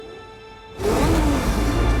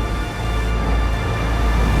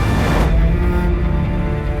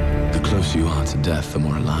to death, the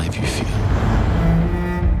more alive you feel.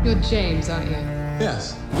 You're James, aren't you?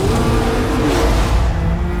 Yes.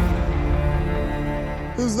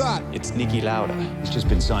 Who's that? It's Niki Lauda. He's just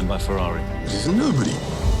been signed by Ferrari. He's a nobody.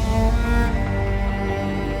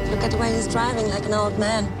 Look at the way he's driving, like an old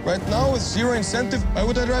man. Right now, with zero incentive, why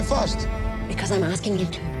would I drive fast? Because I'm asking you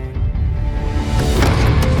to.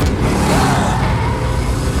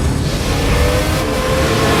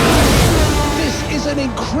 This is an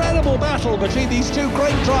incredible battle between these two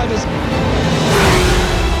great drivers.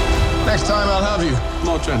 Next time, I'll have you.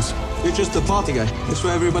 No chance. You're just the party guy. That's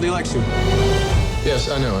why everybody likes you. Yes,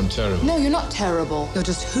 I know, I'm terrible. No, you're not terrible. You're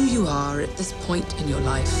just who you are at this point in your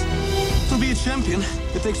life. To be a champion,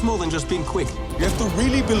 it takes more than just being quick. You have to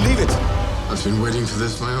really believe it. I've been waiting for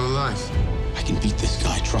this my whole life. I can beat this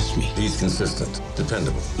guy, trust me. He's consistent,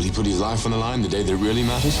 dependable. Will he put his life on the line the day that really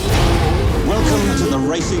matters? Welcome to the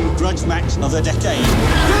racing grudge match of the decade.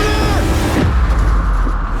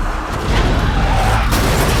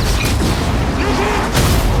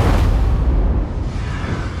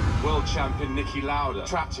 World champion Niki Lauda,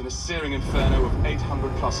 trapped in a searing inferno of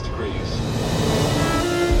 800 plus degrees.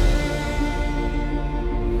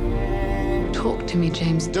 Talk to me,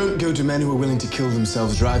 James. Don't go to men who are willing to kill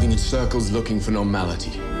themselves driving in circles looking for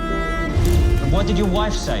normality. And what did your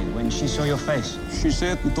wife say when she saw your face? She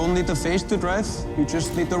said, you don't need a face to drive, you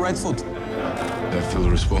just need the right foot. I feel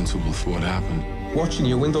responsible for what happened. Watching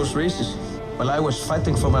you win those races, while I was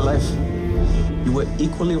fighting for my life, you were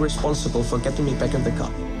equally responsible for getting me back in the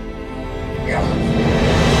car.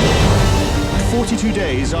 42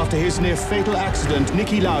 days after his near-fatal accident,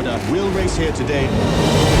 Niki Lauda will race here today.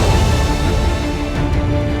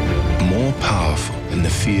 More powerful than the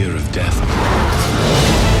fear of death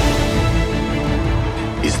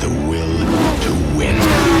is the will to win.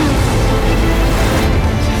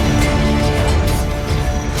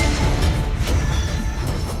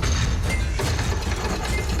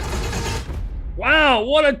 Wow,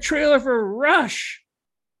 what a trailer for Rush.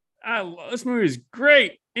 This movie is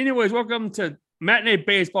great. Anyways, welcome to Matinee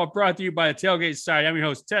Baseball, brought to you by the Tailgate Side. I'm your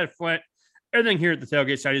host, Ted Flint. Everything here at the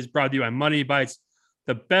Tailgate Side is brought to you by Money Bites,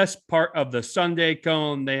 the best part of the Sundae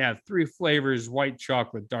cone. They have 3 flavors: white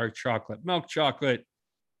chocolate, dark chocolate, milk chocolate.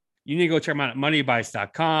 You need to go check them out at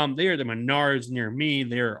moneybites.com. They are the Menards near me.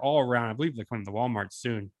 They are all around. I believe they're coming to Walmart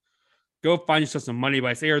soon. Go find yourself some Money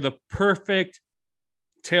Bites. They are the perfect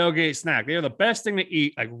tailgate snack. They are the best thing to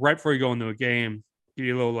eat, like right before you go into a game. Give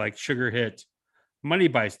you a little like sugar hit.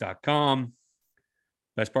 Moneybites.com.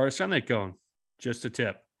 Best part of Sunday cone. Just a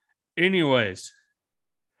tip. Anyways,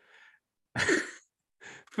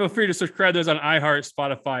 feel free to subscribe to us on iHeart,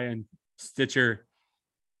 Spotify, and Stitcher.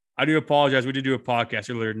 I do apologize. We did do a podcast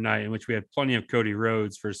earlier tonight in which we had plenty of Cody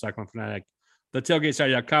Rhodes for Cyclone Fanatic. The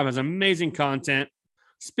tailgateside.com has amazing content.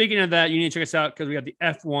 Speaking of that, you need to check us out because we have the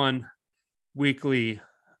F1 weekly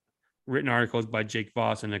written articles by Jake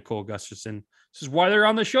Voss and Nicole Gustafson. This is why they're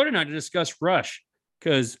on the show tonight, to discuss Rush.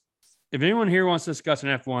 Because if anyone here wants to discuss an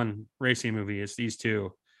F1 racing movie, it's these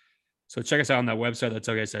two. So check us out on that website, that's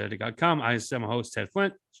tailgateside.com. I am a host, Ted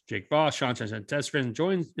Flint. Jake Voss, Sean Chance, Testfriend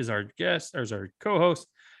joins is our guest, or is our co-host,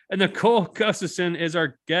 and Nicole Gustafson is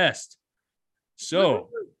our guest. So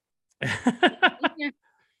I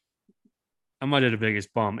might have the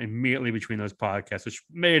biggest bump immediately between those podcasts, which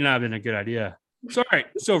may not have been a good idea. So, all right.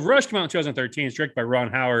 So Rush came out in 2013. It's directed by Ron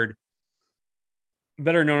Howard,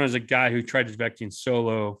 better known as a guy who tried to direct in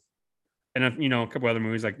Solo, and a couple other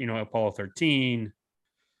movies like Apollo 13.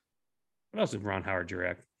 What else did Ron Howard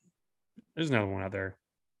direct? There's another one out there.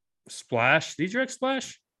 Splash. Did he direct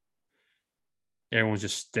Splash? Everyone's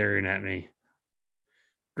just staring at me.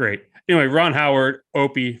 Great. Anyway, Ron Howard,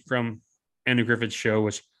 Opie from Andy Griffith's Show,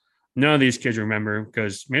 which none of these kids remember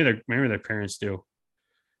because maybe their parents do.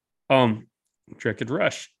 Directed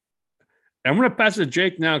Rush. I'm going to pass it to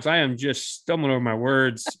Jake now because I am just stumbling over my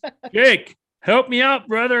words. Jake, help me out,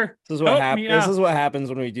 brother. This is what happens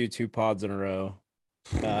when we do 2 pods in a row.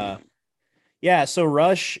 So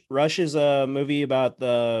Rush is a movie about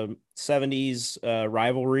the 70s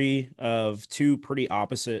rivalry of 2 pretty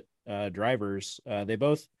opposite drivers. They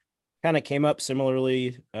both kind of came up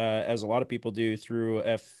similarly, as a lot of people do, through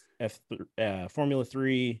Formula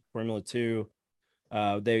 3, Formula 2.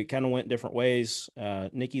 They kind of went different ways.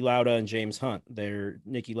 Niki Lauda and James Hunt.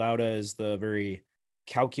 Niki Lauda is the very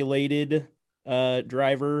calculated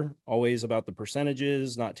driver, always about the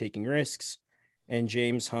percentages, not taking risks. And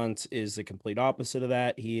James Hunt is the complete opposite of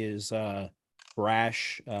that. He is a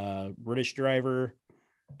brash British driver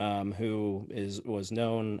who was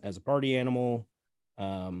known as a party animal.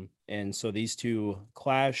 And so these two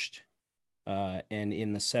clashed. And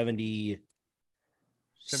in the 76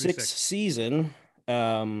 sixth season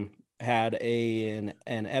had an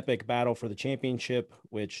epic battle for the championship,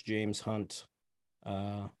 which James Hunt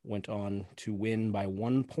went on to win by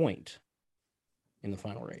 1 point in the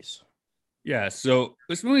final race. Yeah, so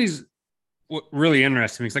this movie's really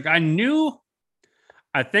interesting. It's like I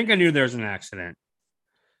think I knew there was an accident.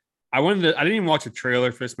 I didn't even watch a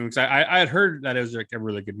trailer for this movie because I had heard that it was like a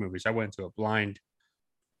really good movie. So I went into it blind.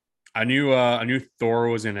 I knew Thor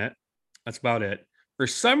was in it. That's about it. For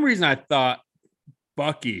some reason, I thought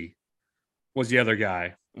Bucky was the other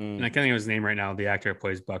guy. And I can't think of his name right now, the actor who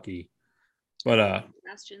plays Bucky. But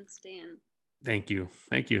Sebastian Stan. Thank you.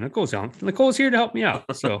 Nicole's here to help me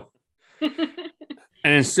out. So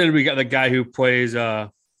and instead we got the guy who plays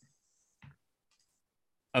a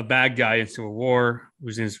bad guy in Civil War,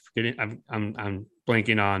 who's in forgetting. I'm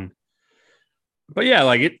blanking on. But yeah,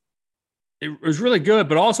 like it was really good,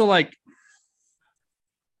 but also like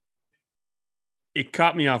it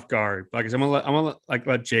caught me off guard. Like I'm gonna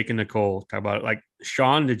let Jake and Nicole talk about it. Like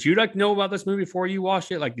Sean, did you know about this movie before you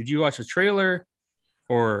watched it? Like, did you watch the trailer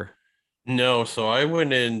or no? So I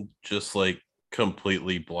went in just like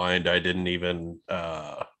completely blind. I didn't even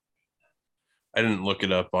I didn't look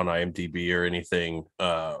it up on IMDb or anything.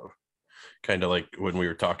 Kind of like when we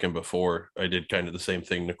were talking before, I did kind of the same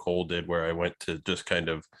thing Nicole did, where I went to just kind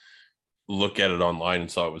of look at it online and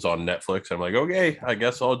saw it was on Netflix. I'm like, okay, I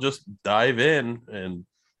guess I'll just dive in, and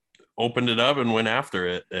opened it up and went after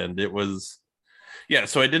it. And it was, yeah.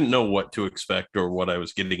 So I didn't know what to expect or what I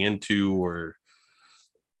was getting into, or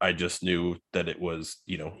I just knew that it was,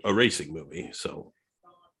 a racing movie. So,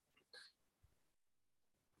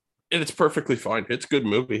 and it's perfectly fine. It's a good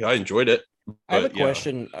movie. I enjoyed it. I have a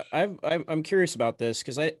question. I'm curious about this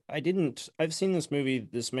because I've seen this movie.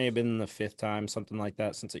 This may have been the 5th time, something like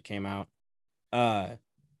that, since it came out.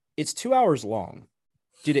 It's 2 hours long.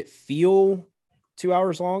 Did it feel 2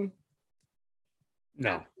 hours long?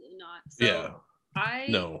 No. Absolutely not. So yeah. I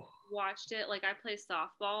no. watched it, like I play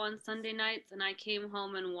softball on Sunday nights, and I came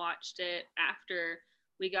home and watched it after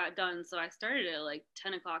we got done. So I started at like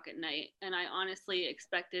 10 o'clock at night, and I honestly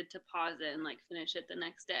expected to pause it and like finish it the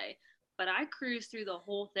next day. But I cruised through the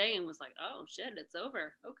whole thing and was like, oh shit, it's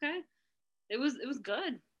over. Okay. It was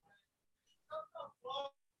good.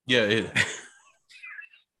 Yeah,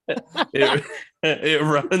 it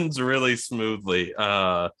runs really smoothly.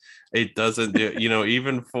 It doesn't,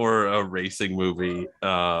 even for a racing movie,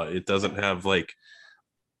 it doesn't have like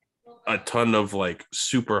a ton of like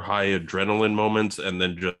super high adrenaline moments and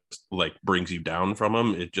then just like brings you down from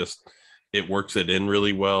them. It works it in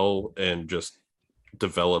really well and just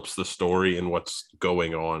develops the story and what's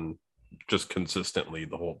going on just consistently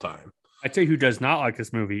the whole time. I tell you who does not like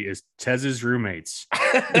this movie is Tez's roommates.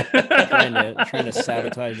 trying to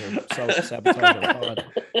sabotage our pod.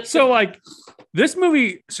 So like this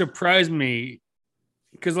movie surprised me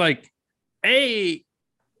because like the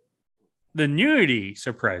nudity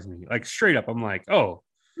surprised me. Like straight up, I'm like, oh,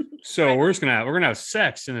 so we're gonna have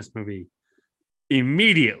sex in this movie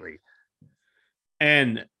immediately.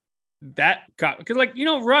 And that got, because like,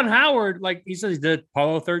 Ron Howard, like he says he did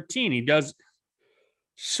Apollo 13. He does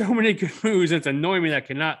so many good movies, and it's annoying me that I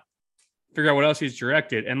cannot figure out what else he's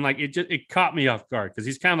directed. And like it caught me off guard because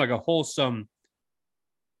he's kind of like a wholesome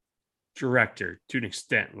director to an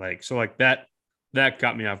extent. Like so like that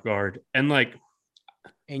got me off guard. And like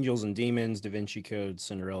Angels and Demons, Da Vinci Code,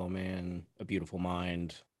 Cinderella Man, A Beautiful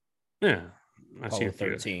Mind. Yeah. Apollo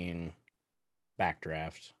 13,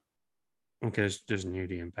 Backdraft. Okay, there's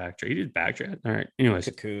nudity in Backdraft. He did Backdraft. All right. Anyways.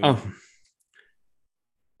 Cocoon.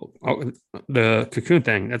 Oh, the Cocoon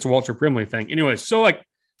thing. That's a Walter Brimley thing. Anyways, so like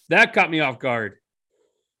that caught me off guard.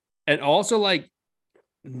 And also like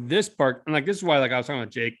this part, and like this is why like I was talking with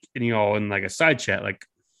Jake and in like a side chat, like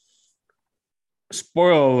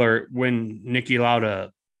spoiler alert, when Niki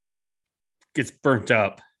Lauda gets burnt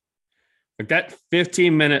up. Like that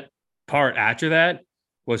 15-minute part after that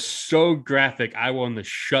was so graphic, I wanted to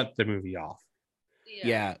shut the movie off.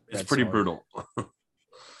 Yeah, it's pretty brutal.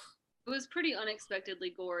 It was pretty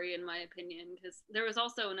unexpectedly gory, in my opinion, because there was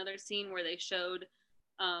also another scene where they showed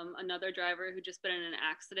another driver who just been in an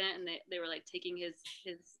accident, and they were like taking his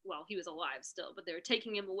well, he was alive still, but they were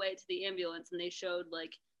taking him away to the ambulance, and they showed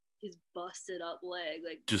like his busted up leg,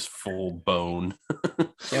 like just full bone.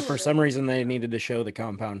 Yeah, for some reason they needed to show the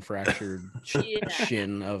compound fractured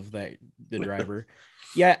shin of the driver.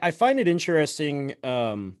 Yeah, I find it interesting,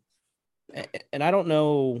 and I don't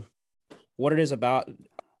know what it is about.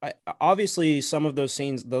 Obviously, some of those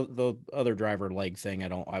scenes, the other driver leg thing,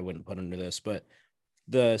 I wouldn't put into this, but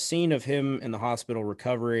the scene of him in the hospital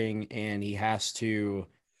recovering, and he has to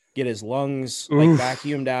get his lungs like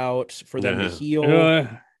vacuumed out for them to heal.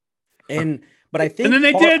 But I think, and then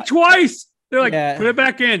they did it twice. They're like, put it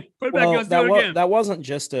back in, put it back in. Let's do it again. That wasn't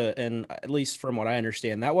just and at least from what I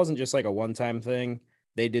understand, that wasn't just like a one-time thing.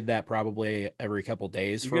 They did that probably every couple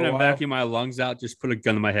days. You're gonna vacuum my lungs out. Just put a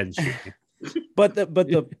gun in my head and shoot me. But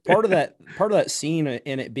the part of that scene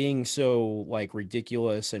and it being so like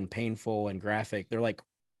ridiculous and painful and graphic, they're like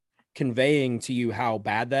conveying to you how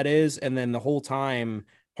bad that is, and then the whole time,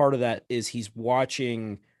 part of that is he's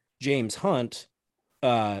watching James Hunt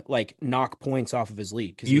like knock points off of his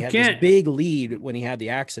lead because he had this big lead when he had the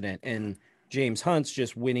accident, and James Hunt's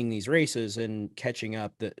just winning these races and catching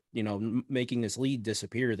up, that making this lead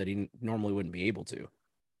disappear that he normally wouldn't be able to.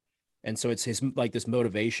 And so it's his like this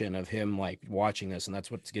motivation of him like watching this, and that's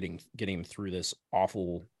what's getting him through this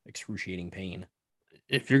awful, excruciating pain.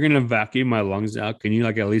 If you're gonna vacuum my lungs out, can you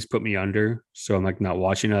like at least put me under so I'm like not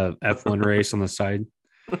watching a F1 race on the side?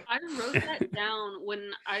 I wrote that down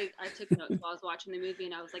when I took notes while I was watching the movie,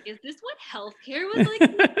 and I was like, "Is this what healthcare was like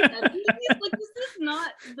in the 70s? Like, this is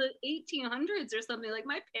not the 1800s or something. Like,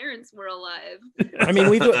 my parents were alive." I mean,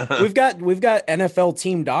 we've got NFL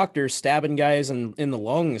team doctors stabbing guys in the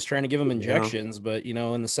lungs trying to give them injections, but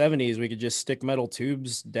in the 70s we could just stick metal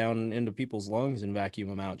tubes down into people's lungs and vacuum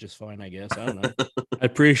them out just fine. I guess I don't know. I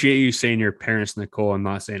appreciate you saying your parents, Nicole, and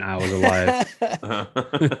not saying I was alive.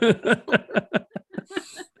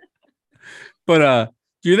 But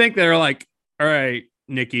do you think they're like, all right,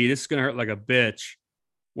 Nikki, this is gonna hurt like a bitch.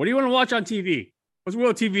 What do you want to watch on TV? What's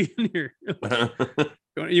real TV in here?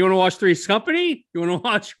 You want to watch Three's Company? You want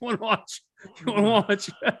to watch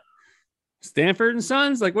Stanford and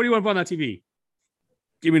Sons? Like, what do you want to put on that TV?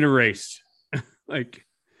 Give me the race.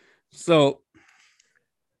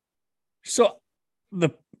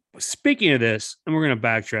 Speaking of this, and we're gonna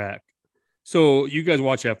backtrack. So you guys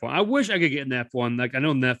watch F1. I wish I could get in F1. Like, I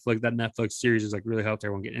know that Netflix series is like really helped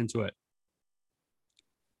everyone get into it.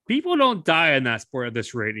 People don't die in that sport at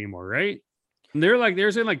this rate anymore, right? And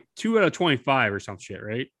they're saying like 2 out of 25 or some shit,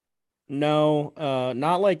 right? No,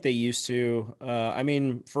 not like they used to. I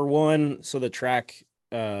mean, for one, so the track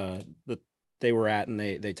that they were at, and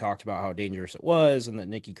they talked about how dangerous it was and that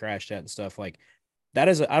Nikki crashed at and stuff like. That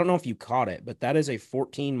is, I don't know if you caught it, but that is a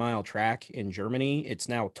 14-mile track in Germany. It's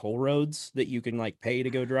now toll roads that you can like pay to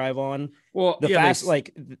go drive on. Well,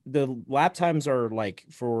 the lap times are like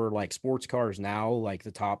for like sports cars now, like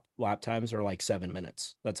the top lap times are like 7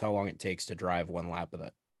 minutes. That's how long it takes to drive one lap of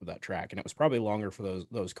that track, and it was probably longer for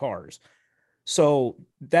those cars. So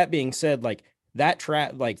that being said, like that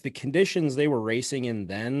track, like the conditions they were racing in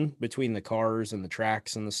then between the cars and the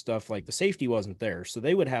tracks and the stuff, like the safety wasn't there. So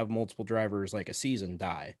they would have multiple drivers like a season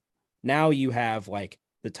die. Now you have like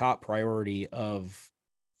the top priority of,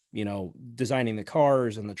 designing the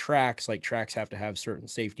cars and the tracks, like tracks have to have certain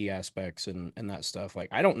safety aspects and that stuff. Like,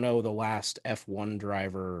 I don't know the last F1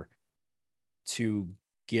 driver to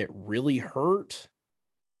get really hurt.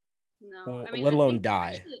 No, I mean, let alone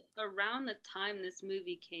die. Around the time this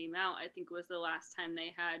movie came out, I think was the last time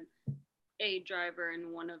they had a driver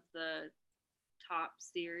in one of the top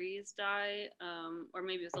series die, or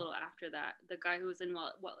maybe it was a little after that. The guy who was in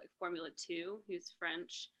like Formula 2, who's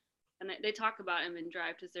French, and they talk about him in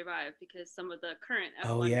Drive to Survive because some of the current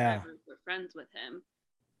F1 drivers were friends with him.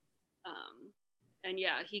 And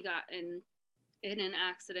yeah, he got in an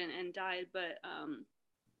accident and died, but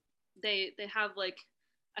they have like.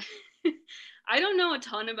 I don't know a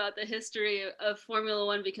ton about the history of Formula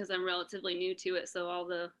One because I'm relatively new to it. So all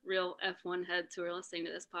the real F1 heads who are listening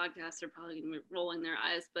to this podcast are probably going to be rolling their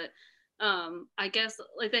eyes. But I guess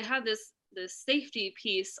like they have this safety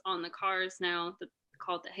piece on the cars now that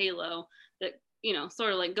called the halo that,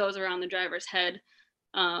 sort of like goes around the driver's head.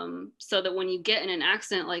 So that when you get in an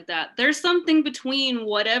accident like that, there's something between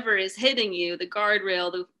whatever is hitting you, the guardrail,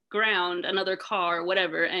 the ground, another car,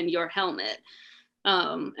 whatever, and your helmet.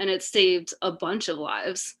 And it saved a bunch of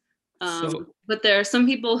lives. But there are some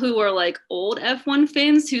people who are like old F1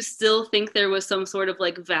 fans who still think there was some sort of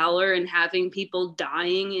like valor in having people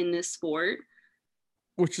dying in this sport.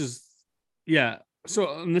 Which is, yeah.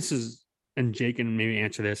 So and Jake can maybe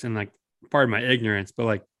answer this, and like, pardon my ignorance, but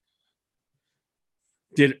like,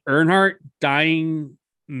 did Earnhardt dying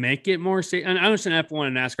make it more safe? And I understand F1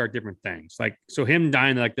 and NASCAR are different things. Like, so him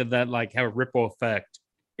dying, like, did that like have a ripple effect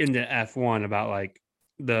into F1 about like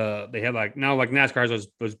they have like now like NASCAR has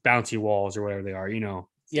those bouncy walls or whatever they are,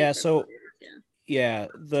 Yeah. So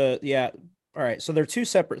all right. So they're two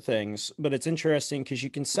separate things, but it's interesting because you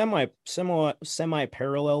can semi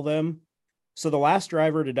parallel them. So the last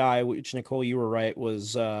driver to die, which Nicole, you were right,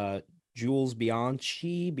 was Jules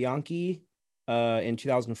Bianchi in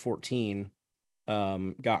 2014.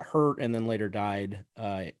 got hurt and then later died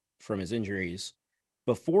from his injuries.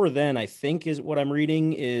 Before then, I think is what I'm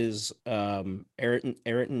reading is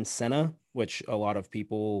Ayrton Senna, which a lot of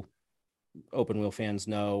people, open wheel fans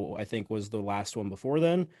know, I think was the last one before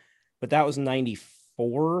then. But that was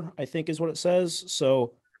 94, I think is what it says.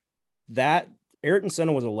 So that Ayrton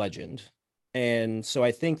Senna was a legend. And so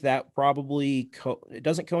I think that probably it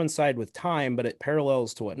doesn't coincide with time, but it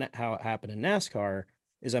parallels to how it happened in NASCAR.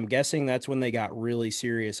 Is I'm guessing that's when they got really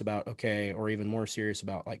serious about, or even more serious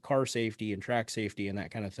about like car safety and track safety and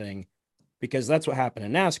that kind of thing, because that's what happened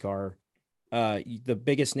in NASCAR. The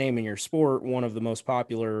biggest name in your sport, one of the most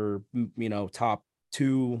popular, top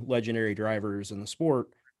 2 legendary drivers in the sport,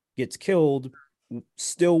 gets killed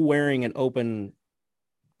still wearing an open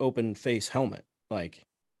face helmet. Like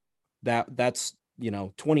that's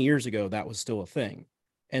 20 years ago, that was still a thing.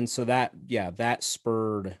 And so that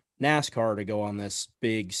spurred NASCAR to go on this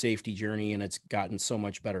big safety journey, and it's gotten so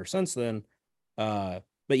much better since then. But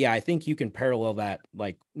yeah, I think you can parallel that,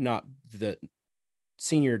 like, not the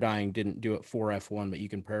senior dying didn't do it for F1, but you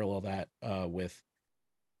can parallel that with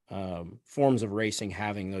forms of racing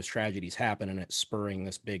having those tragedies happen and it spurring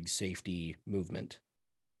this big safety movement.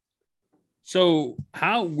 So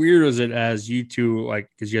how weird was it as you two, like,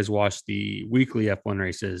 because you guys watched the weekly F1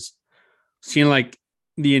 races, seeing like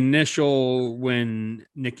the initial when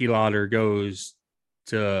Niki Lauda goes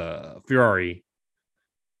to Ferrari,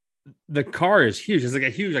 the car is huge. It's like a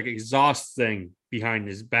huge like exhaust thing behind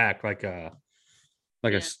his back, like a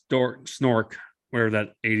snork, whatever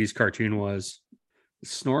that 80s cartoon was.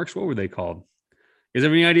 Snorks, what were they called? Is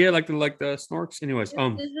there any idea like the snorks? Anyways,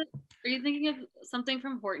 are you thinking of something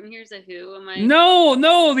from Horton Hears a Who? Am I? No,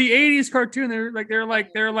 the 80s cartoon. They're like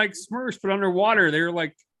Smurfs, but underwater.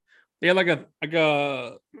 They had like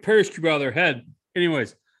a periscope out of their head.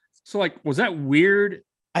 Anyways, so like, was that weird?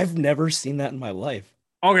 I've never seen that in my life.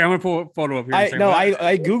 Okay, I'm gonna pull a photo up here.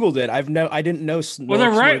 I googled it. I didn't know. Was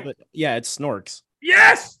that right? Yeah, it's snorks.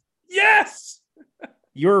 Yes.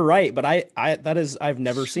 You're right, but I've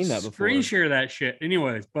never seen that before. Screen share that shit.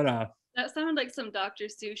 Anyways, but that sounded like some Dr.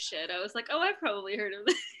 Seuss shit. I was like, oh, I've probably heard of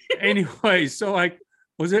it. Anyway, so like,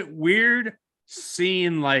 was it weird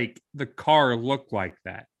seeing like the car look like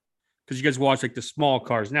that? Because you guys watch like the small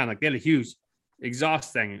cars now, like they had a huge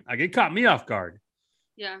exhaust thing. Like it caught me off guard.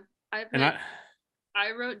 Yeah,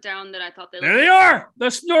 I wrote down that I thought they are the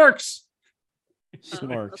snorks.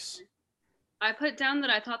 Snorks. Okay. I put down that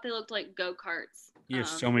I thought they looked like go-karts. You have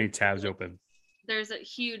so many tabs open. There's a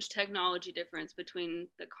huge technology difference between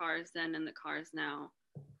the cars then and the cars now.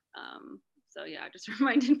 So yeah, it just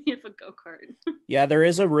reminded me of a go-kart. Yeah, there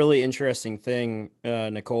is a really interesting thing,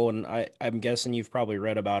 Nicole, and I'm guessing you've probably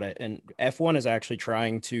read about it. And F1 is actually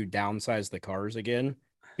trying to downsize the cars again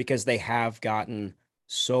because they have gotten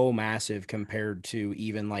so massive compared to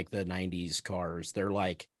even like the 90s cars. They're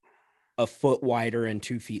like a foot wider and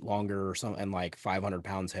 2 feet longer or something, and like 500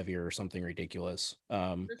 pounds heavier or something ridiculous.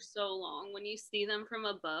 They're so long. When you see them from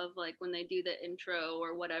above, like when they do the intro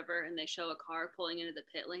or whatever, and they show a car pulling into the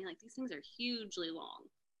pit lane, like these things are hugely long.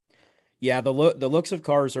 Yeah, the looks of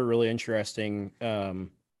cars are really interesting.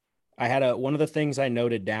 I had one of the things I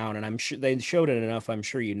noted down, and I'm sure they showed it enough. I'm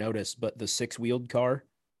sure you noticed, but the 6-wheeled car,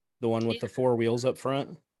 the one with the 4 wheels up front.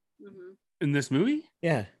 Mm-hmm. In this movie?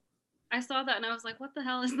 Yeah. I saw that and I was like, what the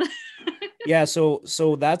hell is that? Yeah, so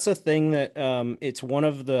that's a thing that it's one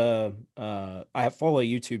of the I follow a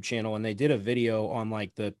YouTube channel, and they did a video on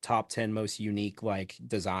like the top 10 most unique like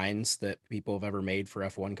designs that people have ever made for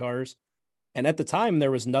F1 cars. And at the time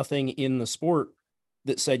there was nothing in the sport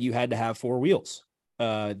that said you had to have 4 wheels.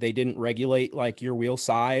 They didn't regulate like your wheel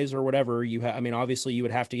size or whatever. Obviously you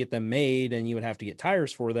would have to get them made and you would have to get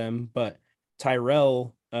tires for them, but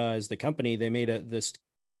Tyrrell is the company. They made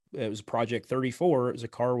it was Project 34. It was a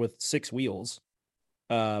car with 6 wheels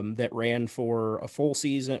that ran for a full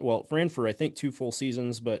season. Well, it ran for, I think, 2 full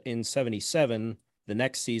seasons, but in 77, the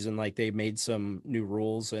next season, like they made some new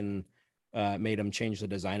rules and made them change the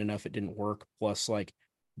design enough. It didn't work. Plus, like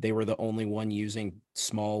they were the only one using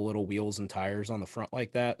small little wheels and tires on the front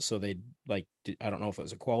like that. So they I don't know if it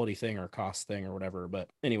was a quality thing or a cost thing or whatever, but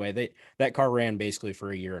anyway, that car ran basically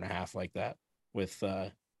for a year and a half like that with,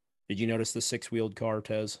 did you notice the 6-wheeled car,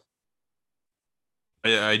 Tez?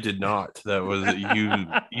 I did not. That was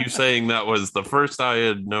you saying that was the first I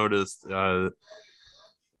had noticed.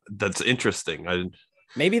 That's interesting.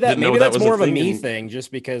 Maybe that's more of a me thing,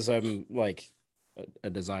 just because I'm like a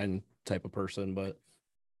design type of person. But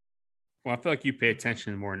I feel like you pay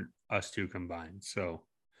attention more than us two combined. So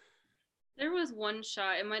there was one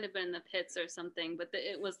shot. It might have been the pits or something, but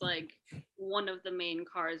it was like one of the main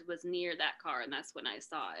cars was near that car, and that's when I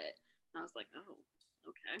saw it. I was like, oh,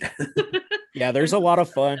 okay. Yeah, there's a lot of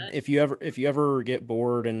fun. If you ever get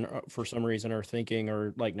bored and for some reason are thinking,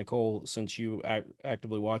 or like Nicole, since you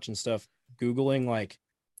actively watching stuff, Googling like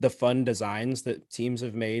the fun designs that teams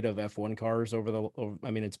have made of F1 cars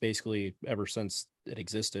I mean, it's basically ever since it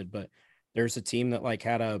existed, but there's a team that like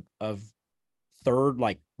had a third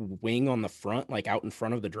like wing on the front, like out in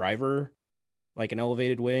front of the driver, like an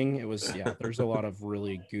elevated wing. It was, yeah, there's a lot of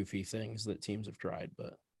really goofy things that teams have tried,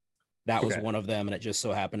 but that was one of them, and it just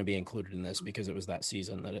so happened to be included in this because it was that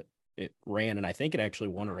season that it ran, and I think it actually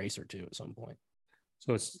won a race or two at some point.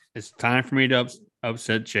 So it's time for me to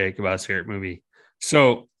upset Jake about his favorite movie.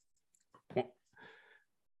 So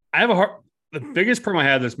I have the biggest problem I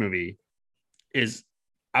have with this movie is,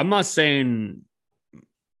 I'm not saying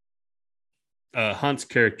Hunt's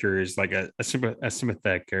character is like a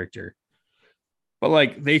sympathetic character, but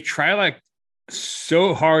like they try like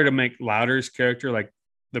so hard to make Lauder's character like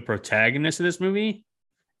the protagonist of this movie,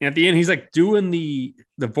 and at the end he's like doing the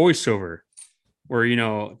voiceover where, you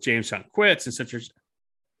know, James Hunt quits and such.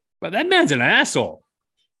 But that man's an asshole,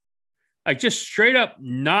 like just straight up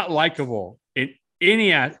not likable in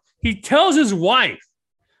any. He tells his wife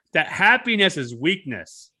that happiness is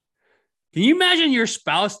weakness. Can you imagine your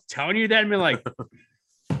spouse telling you that and be like,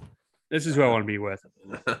 "This is who I want to be with"?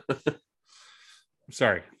 I'm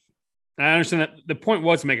sorry, I understand that the point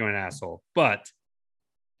was to make him an asshole, but.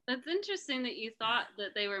 That's interesting that you thought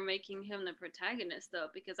that they were making him the protagonist, though,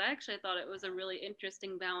 because I actually thought it was a really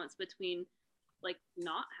interesting balance between, like,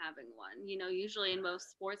 not having one. You know, usually in most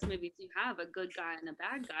sports movies, you have a good guy and a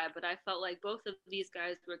bad guy, but I felt like both of these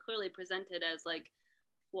guys were clearly presented as, like,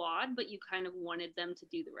 flawed, but you kind of wanted them to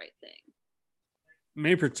do the right thing.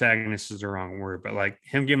 Maybe protagonist is the wrong word, but like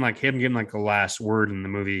him giving the last word in the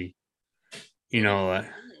movie, you know,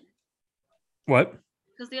 what?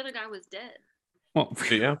 Because the other guy was dead. Well,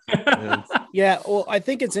 yeah. Yeah, well, I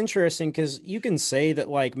think it's interesting because you can say that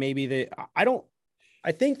like maybe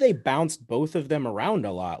I think they bounced both of them around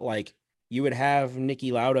a lot. Like you would have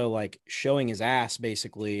Niki Lauda like showing his ass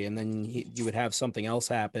basically, and then you would have something else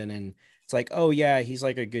happen, and it's like, oh yeah, he's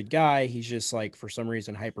like a good guy. He's just like for some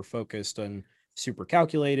reason hyper focused and super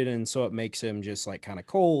calculated, and so it makes him just like kind of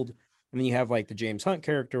cold. And then you have like the James Hunt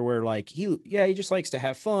character where like he just likes to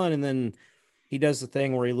have fun, and then he does the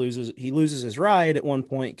thing where he loses his ride at one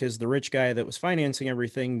point because the rich guy that was financing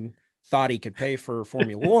everything thought he could pay for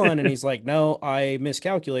Formula One, and he's like, no, I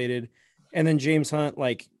miscalculated. And then James Hunt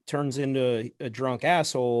like turns into a drunk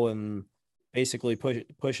asshole and basically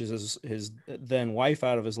pushes his then wife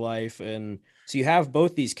out of his life. And so you have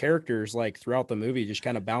both these characters like throughout the movie just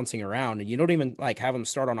kind of bouncing around, and you don't even like have them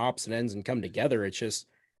start on opposite ends and come together. It's just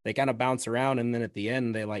they kind of bounce around, and then at the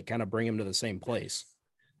end they like kind of bring him to the same place.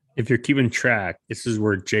 If you're keeping track, this is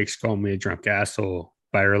where Jake's calling me a drunk asshole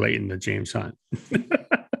by relating to James Hunt.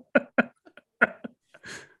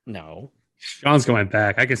 No. Sean's going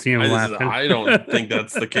back. I can see him laughing. I don't think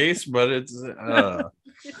that's the case, but it's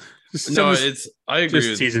I agree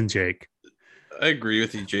with teasing Jake. I agree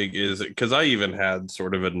with you, Jake, is because I even had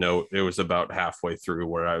sort of a note. It was about halfway through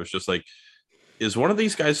where I was just like, is one of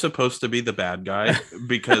these guys supposed to be the bad guy?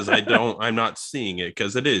 Because I'm not seeing it,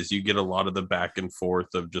 because it is. You get a lot of the back and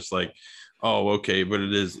forth of just like, oh, okay, but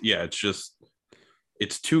it is, yeah,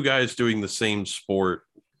 it's two guys doing the same sport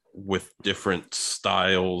with different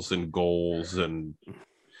styles and goals and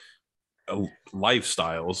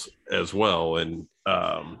lifestyles as well. And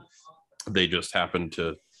they just happen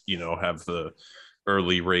to, you know, have the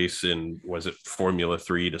early race in, was it Formula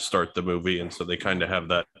 3 to start the movie? And so they kind of have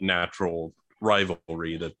that natural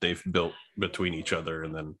rivalry that they've built between each other.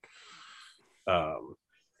 And then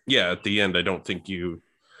at the end, I don't think you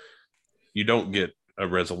don't get a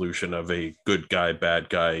resolution of a good guy, bad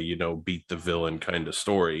guy, you know, beat the villain kind of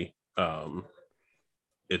story.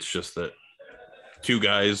 It's just that two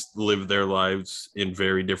guys live their lives in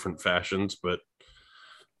very different fashions, but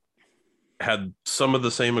had some of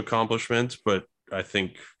the same accomplishments, but I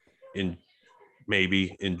think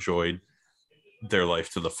maybe enjoyed their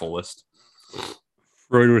life to the fullest.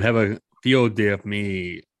 Freud would have a field day of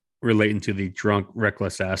me relating to the drunk,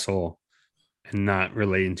 reckless asshole and not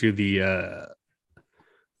relating to the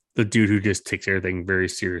dude who just takes everything very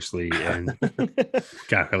seriously and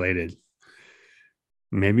calculated.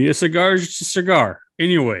 Maybe a cigar is just a cigar.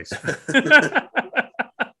 Anyways.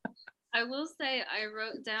 I will say I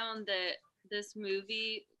wrote down that this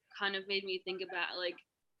movie kind of made me think about, like,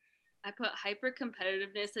 I put hyper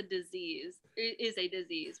competitiveness is a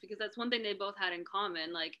disease, because that's one thing they both had in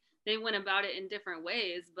common. Like, they went about it in different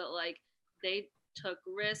ways, but like they took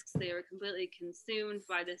risks. They were completely consumed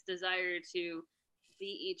by this desire to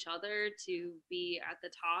beat each other to be at the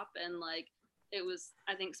top. And like, it was,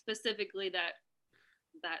 I think specifically that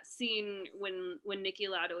scene when Niki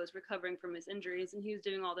Lauda was recovering from his injuries and he was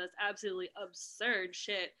doing all this absolutely absurd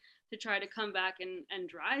shit to try to come back and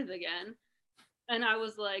drive again. And I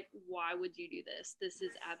was like, why would you do this? This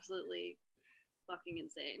is absolutely fucking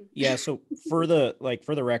insane. Yeah. So for the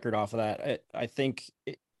record off of that, I think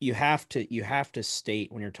you have to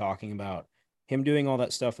state when you're talking about him doing all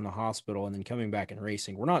that stuff in the hospital and then coming back and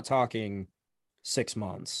racing, we're not talking 6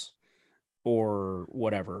 months or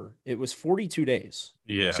whatever. It was 42 days.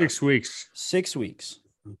 Yeah. 6 weeks. 6 weeks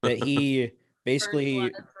that he basically for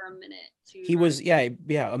a minute. He was a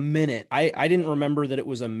minute. I didn't remember that it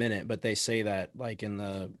was a minute, but they say that like in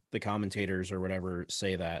the commentators or whatever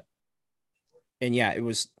say that. And yeah, it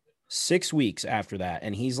was 6 weeks after that,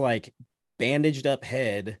 and he's like bandaged up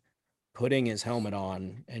head, putting his helmet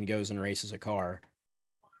on, and goes and races a car.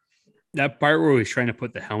 That part where he's trying to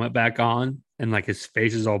put the helmet back on and like his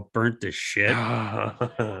face is all burnt to shit.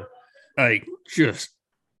 Like just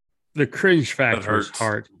the cringe factor is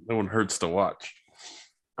hard. That one hurts to watch.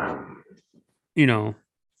 You know,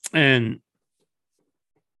 and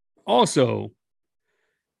also,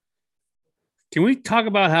 can we talk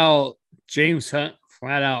about how James Hunt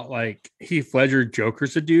flat out like Heath Ledger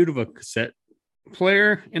Joker's a dude of a cassette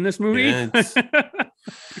player in this movie? Yeah,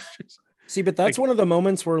 see, but that's one of the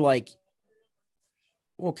moments where like,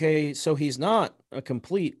 okay, so he's not a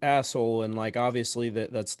complete asshole, and like obviously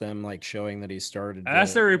that's them like showing that he started.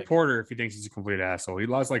 Ask the reporter if he thinks he's a complete asshole. He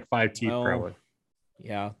lost like 5 teeth, probably.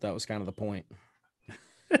 Yeah, that was kind of the point.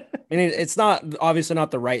 I mean, it's not obviously not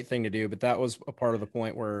the right thing to do, but that was a part of the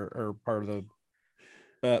point or part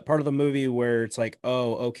of the movie where it's like,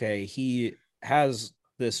 oh, okay, he has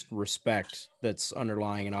this respect that's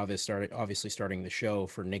underlying and obviously starting the show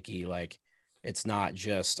for Nikki. Like, it's not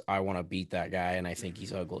just I want to beat that guy and I think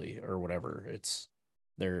he's ugly or whatever. It's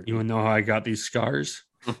there. You want to know how I got these scars?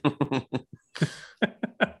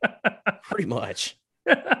 Pretty much.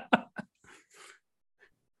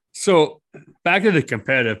 So back to the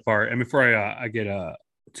competitive part, and before I get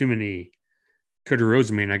too many Cody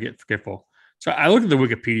Rhodes, I get forgetful. So I looked at the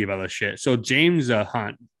Wikipedia about this shit. So James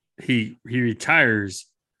Hunt, he retires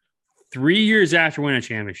 3 years after winning a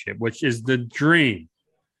championship, which is the dream.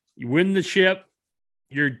 You win the ship,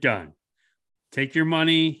 you're done. Take your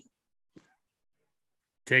money,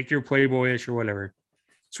 take your Playboy-ish or whatever.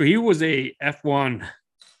 So he was a F1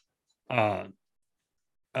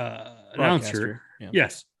 announcer. Yeah.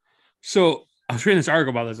 Yes. So I was reading this article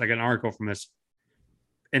about this, like an article from this.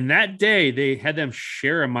 And that day they had them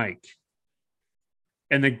share a mic.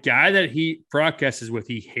 And the guy that he broadcasts with,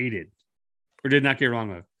 he hated or did not get along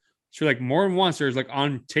with. So like more than once, there's like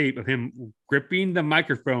on tape of him gripping the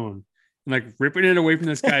microphone and like ripping it away from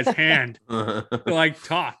this guy's hand to like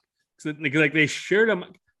talk. So like they shared a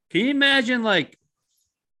mic. Can you imagine like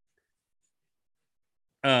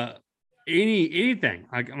anything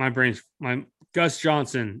like my Gus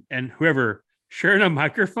Johnson and whoever sharing a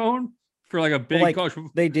microphone for like a big college.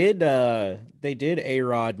 They did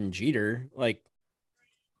A-Rod and Jeter. Like,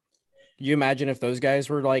 can you imagine if those guys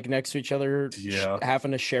were like next to each other,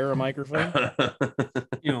 having to share a microphone?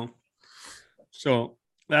 You know, so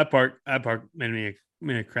that part made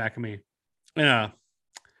a crack at me. And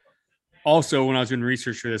also when I was doing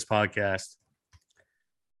research for this podcast,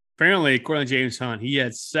 apparently, according to James Hunt, he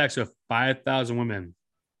had sex with 5,000 women.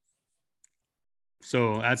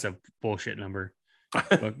 So that's a bullshit number.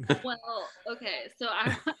 Well, okay. So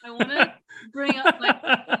I want to bring up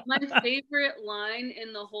my favorite line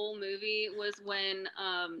in the whole movie was when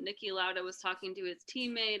Niki Lauda was talking to his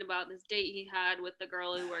teammate about this date he had with the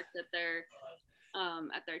girl who worked at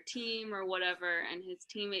their team or whatever, and his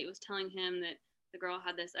teammate was telling him that the girl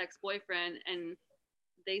had this ex-boyfriend, and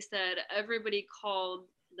they said everybody called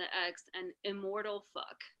the ex an immortal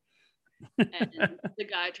fuck, and the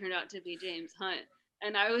guy turned out to be James Hunt.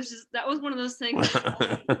 And I was just, that was one of those things.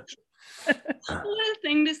 What a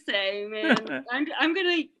thing to say, man. I'm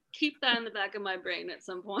gonna keep that in the back of my brain at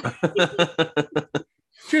some point.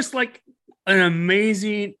 Just like an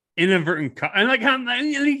amazing inadvertent and like how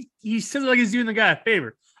he says it like he's doing the guy a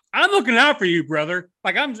favor. I'm looking out for you, brother.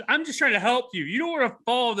 Like I'm just trying to help you. You don't want to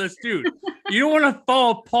follow this dude. You don't want to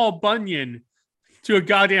follow Paul Bunyan to a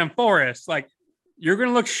goddamn forest. Like you're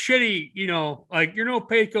gonna look shitty, you know, like you're no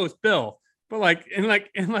Pecos Bill. But like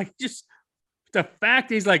just the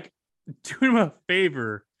fact he's like doing him a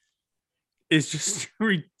favor is just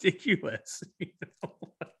ridiculous. You know?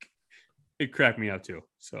 Like, it cracked me up too.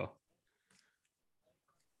 So,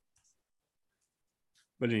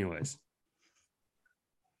 but anyways,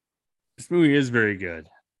 this movie is very good.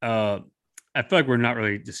 I feel like we're not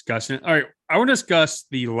really discussing it. All right, I want to discuss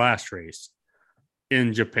the last race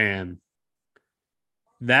in Japan.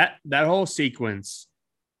 That whole sequence,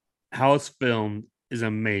 how it's filmed, is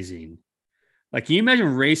amazing. Like, can you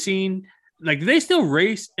imagine racing? Like, do they still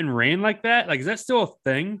race in rain like that? Like, is that still a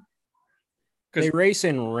thing? They race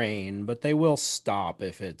in rain, but they will stop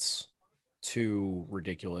if it's too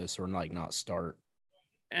ridiculous or like not start.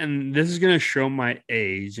 And this is going to show my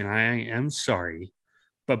age, and I am sorry,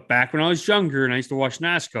 but back when I was younger and I used to watch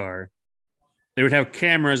NASCAR, they would have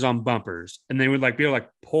cameras on bumpers, and they would like be able to like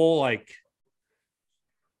pull like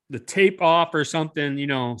the tape off or something, you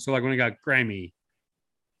know. So like when it got grimy,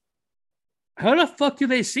 how the fuck do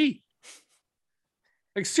they see?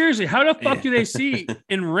 Like, seriously, how the fuck do they see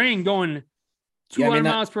in rain going 200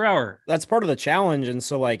 miles per hour? That's part of the challenge. And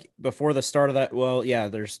so like before the start of that, well, yeah,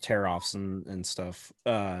 there's tear offs and stuff.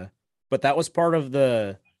 But that was part of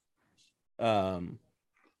the,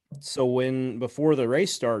 so before the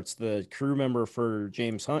race starts, the crew member for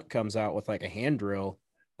James Hunt comes out with like a hand drill,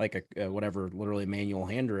 like a whatever, literally manual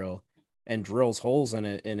hand drill, and drills holes in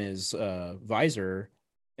it in his visor.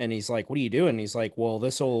 And he's like, "What are you doing?" And he's like, "Well,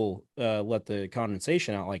 this will let the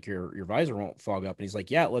condensation out, like your visor won't fog up." And he's like,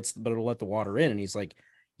 "Yeah, but it'll let the water in." And he's like,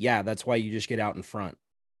 "Yeah, that's why you just get out in front."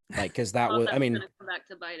 Like, because that was, I mean, gonna come back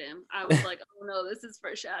to bite him. I was like, "Oh no, this is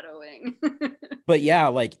foreshadowing." But yeah,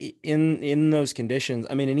 like in those conditions,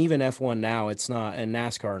 I mean, and even F1 now, it's not, and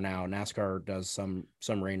NASCAR now, NASCAR does some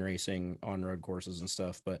rain racing on road courses and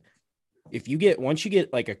stuff. But once you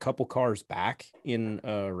get like a couple cars back in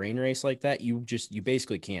a rain race like that, you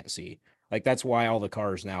basically can't see. Like, that's why all the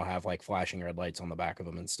cars now have like flashing red lights on the back of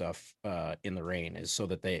them and stuff in the rain, is so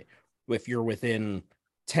that if you're within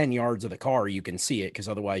 10 yards of the car, you can see it, because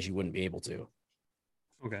otherwise you wouldn't be able to.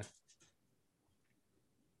 Okay.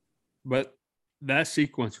 But that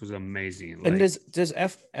sequence was amazing. And does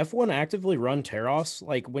F1 actively run tear-offs?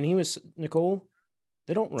 Like when he was, Nicole,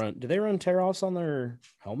 do they run tear-offs on their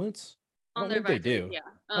helmets? On their visors, they do. Yeah.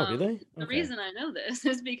 Oh, do they? The reason I know this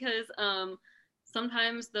is because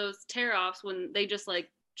sometimes those tear-offs, when they just like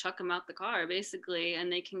chuck them out the car basically, and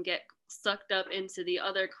they can get sucked up into the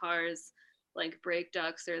other cars, like brake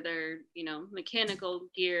ducts or their, mechanical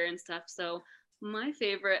gear and stuff. So my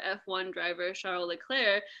favorite F1 driver, Charles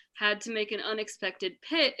Leclerc, had to make an unexpected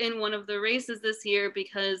pit in one of the races this year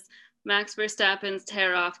because Max Verstappen's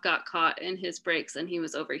tear-off got caught in his brakes and he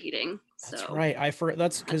was overheating. That's right.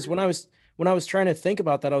 That's because when I was trying to think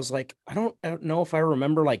about that, I was like, I don't know if I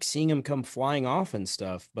remember like seeing him come flying off and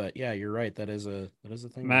stuff. But yeah, you're right. That is a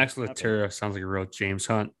thing. Max Leclerc sounds like a real James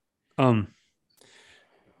Hunt. Well,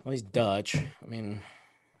 he's Dutch. I mean,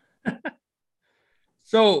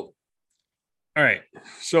 so all right.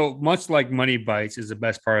 So much like Money Bites is the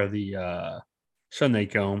best part of the Sunday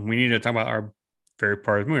Cone, we need to talk about our favorite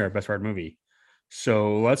part of the movie, our best part of the movie.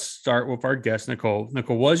 So let's start with our guest, Nicole.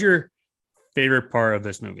 Nicole, what was your favorite part of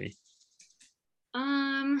this movie?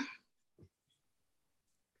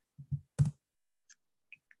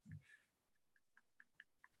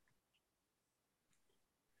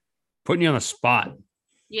 Putting you on the spot.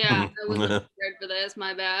 Yeah, I wasn't prepared for this.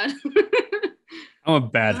 My bad. I'm a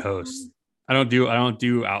bad host. I don't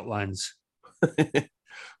do outlines.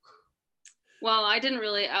 Well, I didn't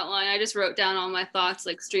really outline. I just wrote down all my thoughts,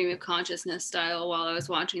 like stream of consciousness style, while I was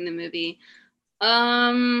watching the movie.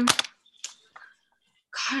 Gosh,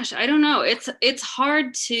 I don't know. It's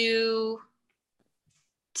hard to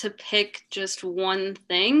pick just one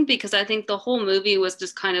thing, because I think the whole movie was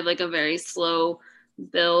just kind of like a very slow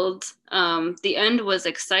build. The end was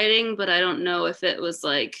exciting, but I don't know if it was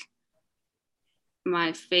like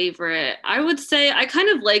my favorite. I would say I kind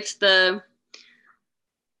of liked the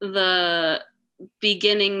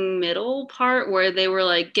beginning middle part where they were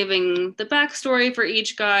like giving the backstory for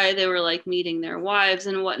each guy. They were like meeting their wives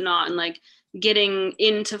and whatnot, and like getting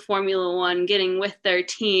into Formula One, getting with their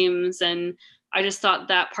teams. And I just thought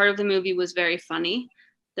that part of the movie was very funny.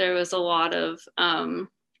 There was a lot of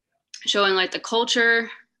showing like the culture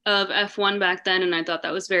of F1 back then, and I thought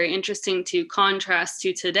that was very interesting to contrast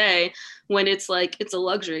to today, when it's like it's a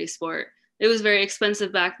luxury sport. It was very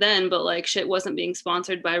expensive back then, but like shit wasn't being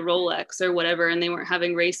sponsored by Rolex or whatever, and they weren't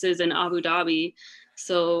having races in Abu Dhabi.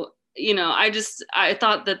 So, I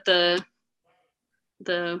thought that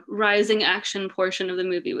the rising action portion of the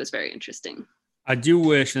movie was very interesting. I do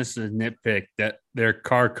wish, this is a nitpick, that their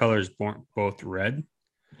car colors weren't both red.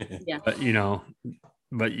 Yeah. But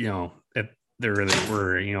if they really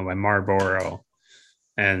were, by Marlboro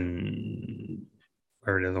and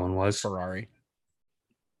whatever the other one was. Ferrari.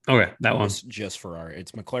 Okay, that one's just Ferrari.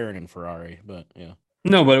 It's McLaren and Ferrari, but yeah.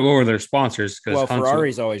 No, but what were their sponsors? Well,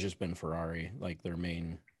 Ferrari's always just been Ferrari, like their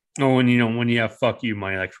main Oh, and when you have fuck you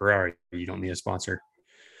money like Ferrari, you don't need a sponsor.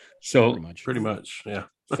 So pretty much, yeah.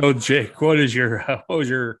 So Jake, what was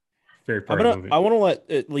your favorite part of the movie? I want to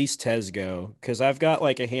let at least Tez go because I've got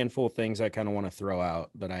like a handful of things I kind of want to throw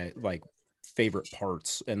out that I like favorite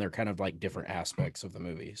parts, and they're kind of like different aspects of the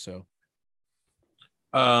movie. So,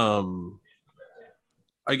 I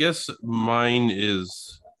guess mine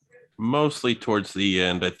is mostly towards the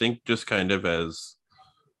end. I think just kind of as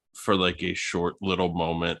for like a short little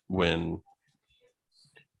moment when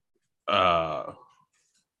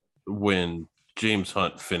James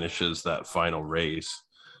Hunt finishes that final race,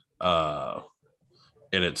 and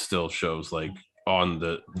it still shows like on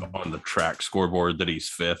the track scoreboard that he's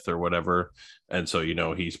fifth or whatever, and so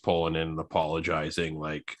he's pulling in and apologizing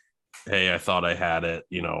like, hey, I thought I had it,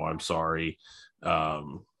 I'm sorry,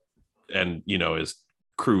 and his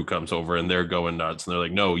crew comes over and they're going nuts and they're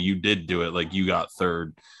like, no, you did do it, like you got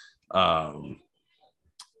third.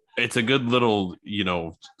 It's a good little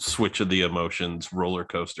switch of the emotions roller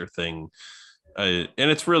coaster thing, and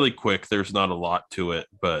it's really quick. There's not a lot to it,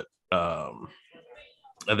 but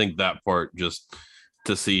I think that part, just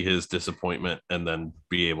to see his disappointment and then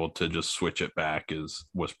be able to just switch it back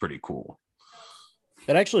was pretty cool.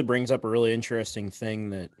 That actually brings up a really interesting thing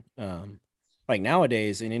that like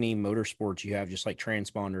nowadays in any motorsports you have just like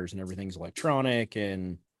transponders and everything's electronic,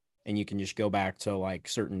 and you can just go back to like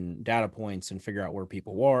certain data points and figure out where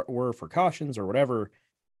people were for cautions or whatever.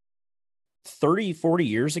 30-40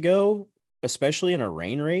 years ago, especially in a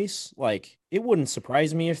rain race, like it wouldn't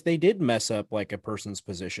surprise me if they did mess up like a person's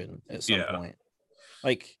position at some point.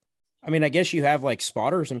 Like, I mean, I guess you have like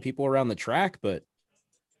spotters and people around the track, but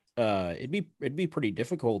it'd be pretty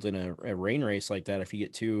difficult in a rain race like that if you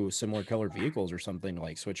get two similar colored vehicles or something to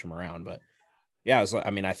like switch them around. But yeah,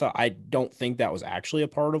 I don't think that was actually a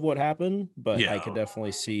part of what happened, but I could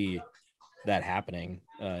definitely see that happening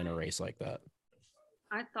in a race like that.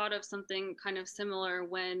 I thought of something kind of similar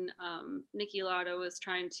when Niki Lauda was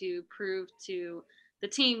trying to prove to the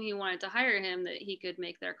team he wanted to hire him that he could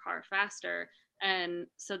make their car faster. And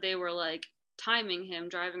so they were like timing him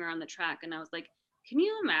driving around the track. And I was like, can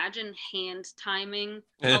you imagine hand timing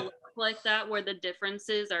a lap like that where the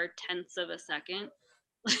differences are tenths of a second?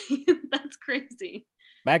 That's crazy.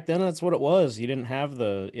 Back then, that's what it was. You didn't have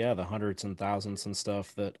the hundreds and thousands and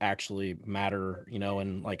stuff that actually matter,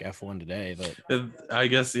 in like F1 today. That I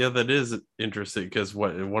guess, that is interesting because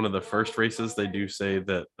one of the first races they do say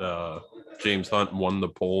that James Hunt won the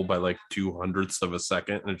pole by like 200ths of a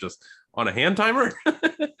second, and just on a hand timer,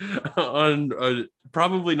 on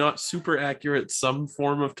probably not super accurate, some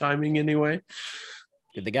form of timing anyway.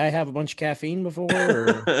 Did the guy have a bunch of caffeine before?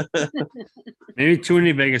 Or? Maybe too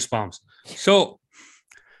many Vegas bombs. So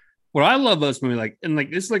what I love about this movie,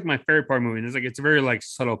 this is like my favorite part of the movie. And it's a very like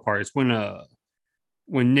subtle part. It's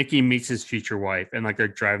when Nicky meets his future wife and like they're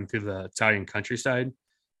driving through the Italian countryside. And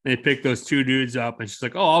they pick those two dudes up and she's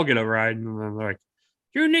like, oh, I'll get a ride. And they're like,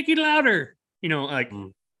 you're Niki Lauda.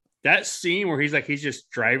 That scene where he's just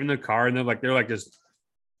driving the car and they're just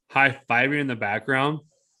high-fiving in the background.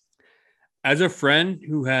 As a friend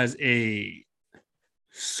who has a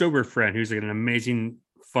sober friend who's like an amazing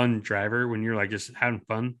fun driver, when you're like just having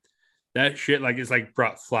fun, that shit it's like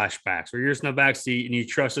brought flashbacks where you're just in the back seat and you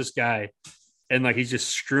trust this guy and like he's just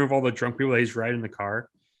screwing with all the drunk people that he's riding in the car.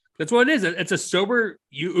 That's what it is. It's a sober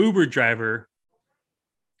Uber driver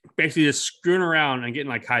basically just screwing around and getting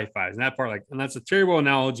like high fives. And that part, and that's a terrible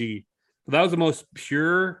analogy, but that was the most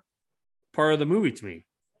pure part of the movie to me.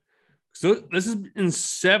 So this is in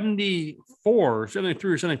 74,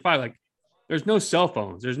 73 or 75. There's no cell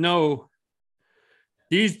phones. There's no,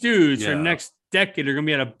 these dudes for the next decade are going to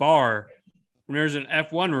be at a bar when there's an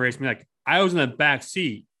F1 race. And be like, I was in the back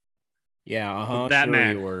seat. Yeah. That sure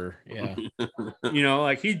man. You were. Yeah.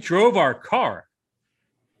 He drove our car,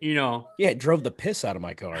 Yeah. It drove the piss out of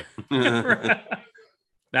my car.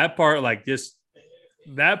 That part,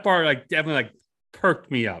 definitely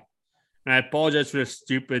perked me up. And I apologize for the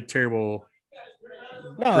stupid, terrible.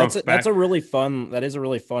 No, that's a really fun. That is a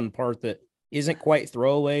really fun part that isn't quite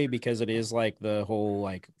throwaway because it is like the whole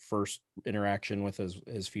first interaction with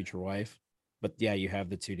his future wife. But yeah, you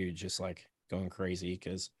have the two dudes just going crazy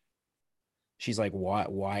because she's like,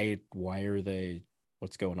 why are they?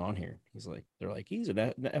 What's going on here? They're like, he's an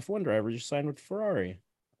F1 driver, just signed with Ferrari.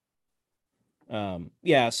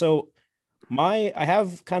 Yeah. So. I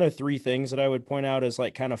have kind of three things that I would point out as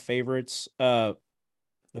kind of favorites. The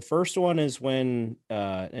first one is when,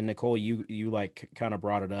 and Nicole, you kind of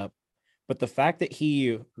brought it up, but the fact that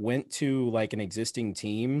he went to an existing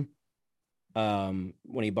team, when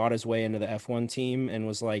he bought his way into the F1 team and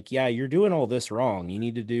was like, yeah, you're doing all this wrong. You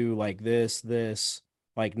need to do this,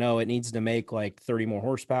 Like, no, it needs to make like 30 more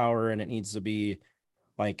horsepower and it needs to be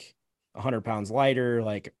like 100 pounds lighter.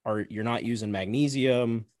 Like, or you're not using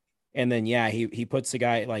magnesium. And then, yeah, he puts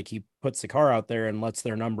he puts the car out there and lets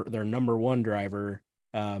their number one driver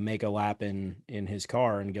make a lap in his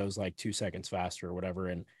car and goes like 2 seconds faster or whatever.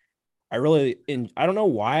 And I don't know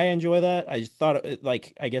why I enjoy that. I just thought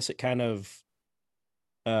I guess it kind of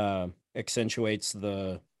accentuates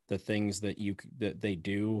the things that they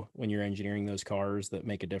do when you're engineering those cars that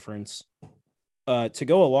make a difference. To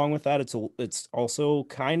go along with that, it's also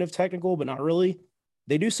kind of technical, but not really.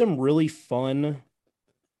 They do some really fun,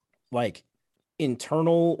 like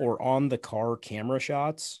internal or on the car camera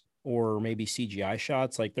shots, or maybe CGI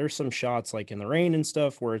shots. Like there's some shots like in the rain and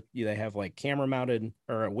stuff where they have like camera mounted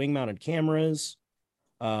or wing mounted cameras.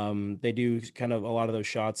 They do kind of a lot of those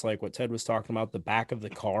shots, like what Ted was talking about. The back of the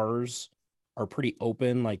cars are pretty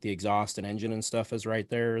open, like the exhaust and engine and stuff is right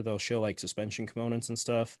there. They'll show like suspension components and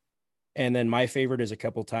stuff. And then my favorite is a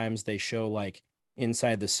couple times they show like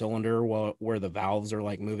inside the cylinder where the valves are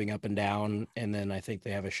like moving up and down. And then I think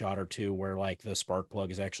they have a shot or two where like the spark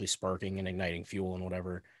plug is actually sparking and igniting fuel and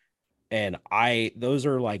whatever. And those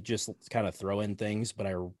are like just kind of throw in things,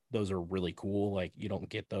 but those are really cool. Like you don't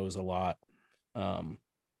get those a lot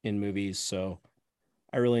in movies. So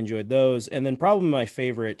I really enjoyed those. And then probably my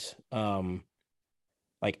favorite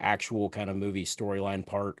like actual kind of movie storyline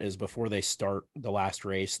part is before they start the last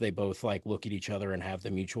race, they both like look at each other and have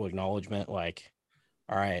the mutual acknowledgement, like,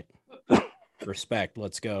 all right, respect,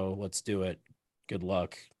 let's go, let's do it, good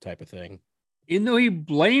luck type of thing. Even though he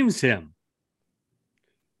blames him.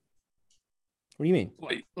 What do you mean?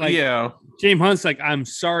 Like yeah, James Hunt's like, I'm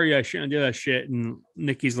sorry, I shouldn't do that shit. And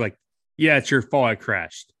Nikki's like, yeah, it's your fault, I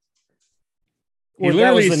crashed. Well,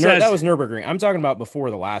 that was Nürburgring. I'm talking about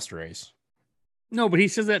before the last race. No, but he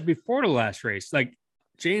says that before the last race. Like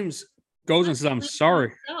James goes and says, "I'm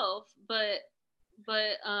sorry." But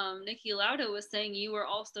Niki Lauda was saying you were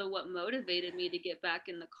also what motivated me to get back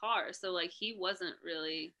in the car. So like he wasn't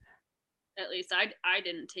really, at least I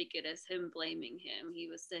didn't take it as him blaming him. He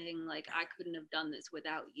was saying like I couldn't have done this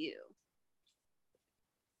without you.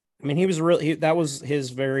 I mean, he was really that was his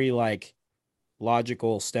very like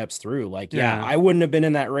logical steps through. Like, yeah, I wouldn't have been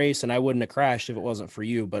in that race and I wouldn't have crashed if it wasn't for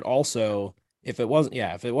you. But also, if it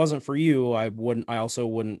wasn't for you, I also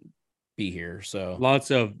wouldn't be here. So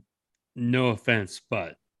lots of no offense,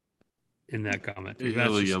 but in that comment,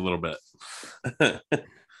 really a little bit.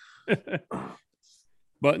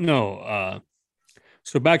 But no.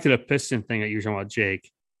 So back to the piston thing that you were talking about,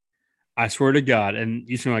 Jake. I swear to God, and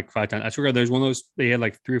you said like 5 times. I swear to God, there's one of those. They had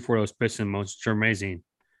like 3 or 4 of those piston modes, which are amazing.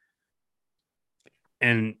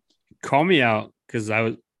 And call me out because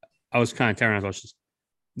I was kind of tired. I was just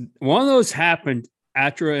one of those happened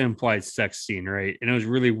after an implied sex scene, right? And it was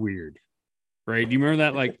really weird, right? Do you remember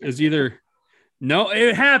that? Like, it was either no,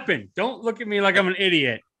 it happened. Don't look at me like I'm an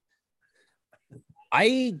idiot.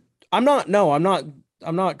 I'm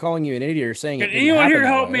not calling you an idiot or saying. Can anyone here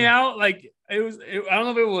help me out? Like, I don't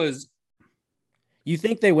know if it was. You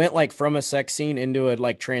think they went like from a sex scene into a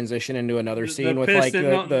like transition into another scene with like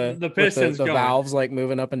the pistons, the valves like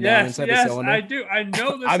moving up and down inside the cylinder? I do. I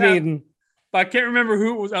know this. I mean, but I can't remember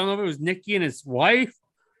who it was. I don't know if it was Nikki and his wife,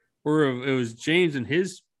 or if it was James and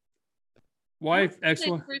his wife.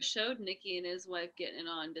 Excellent. They first showed Nikki and his wife getting it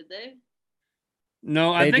on, did they?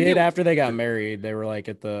 No, I think after they got married. They were like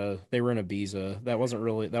they were in Ibiza. That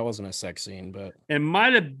wasn't a sex scene, but it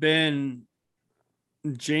might have been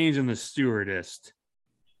James and the stewardess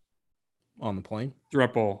on the plane.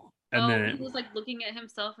 Thruple. And then he was like looking at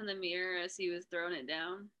himself in the mirror as he was throwing it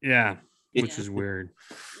down. Yeah, which is weird.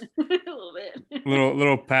 A little bit.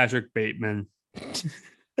 little Patrick Bateman.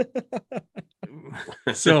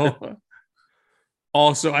 So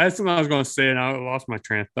also, I had something I was going to say, and I lost my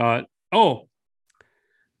train of thought. Oh,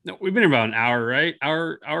 no, we've been about an hour, right?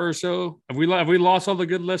 Hour or so. Have we lost all the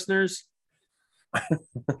good listeners?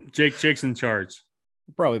 Jake's in charge.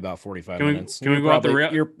 Probably about 45 minutes. Can we go off the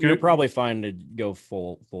rails? You're probably fine to go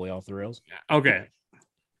fully off the rails. Okay.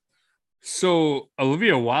 So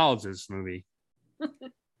Olivia Wilde's this movie.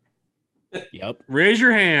 Yep. Raise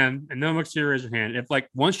your hand, and no much to raise your hand. If like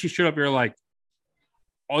once she showed up, you're like,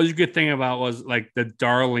 all you could think about was like the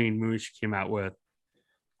Darlene movie she came out with.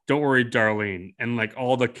 Don't worry, Darlene, and like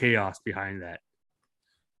all the chaos behind that.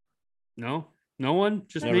 No one,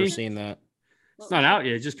 just never me. Seen that. It's not out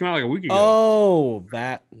yet. It just came out like a week ago. Oh,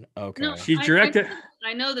 that okay. No, she directed.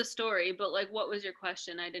 I know the story, but like, what was your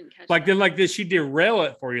question? I didn't catch. Like, did she derail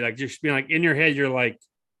it for you? Like, just being like in your head, you're like,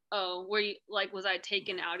 oh, were you like, was I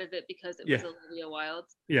taken out of it because it was Olivia Wilde?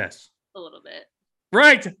 Yes, a little bit.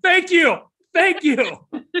 Right. Thank you.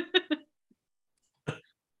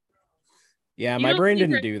 Yeah, You my don't brain see her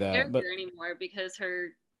didn't do that, character but anymore because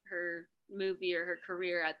her movie or her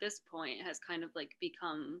career at this point has kind of like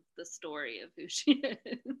become the story of who she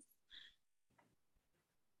is.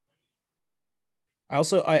 I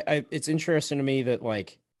also I it's interesting to me that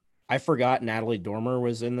like I forgot Natalie Dormer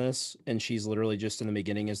was in this, and she's literally just in the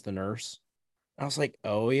beginning as the nurse. I was like,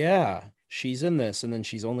 oh yeah, she's in this, and then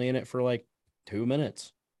she's only in it for like 2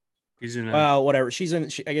 minutes. She's in. Well, whatever.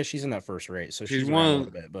 I guess she's in that first race, so she's around a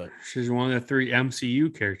little bit. But she's one of the 3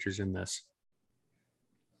 MCU characters in this.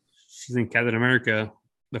 She's in Captain America,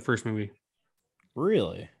 the first movie.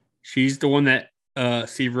 Really? She's the one that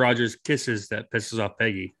Steve Rogers kisses that pisses off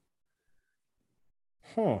Peggy.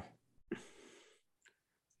 Huh.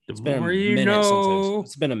 The It's been more a you minute know.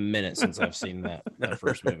 it's been a minute since I've seen that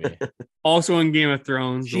first movie. Also in Game of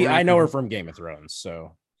Thrones. I know her from Game of Thrones,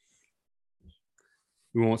 so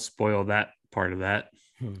we won't spoil that part of that.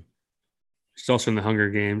 Hmm. She's also in the Hunger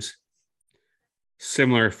Games.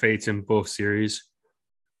 Similar fates in both series.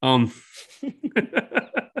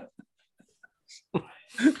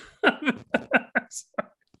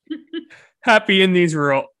 Happy endings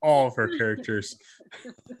were all of her characters.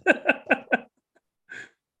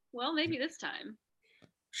 Well, maybe this time.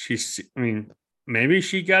 Maybe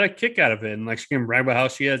she got a kick out of it, and like she can brag about how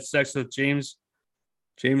she had sex with James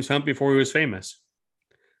Hunt before he was famous.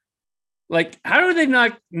 Like, how do they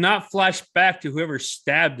not flash back to whoever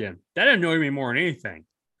stabbed him? That annoyed me more than anything.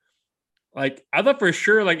 Like, I thought for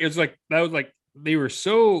sure, like, it was like, that was like, they were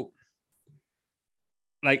so,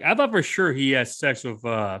 like, I thought for sure he had sex with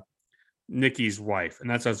Nikki's wife. And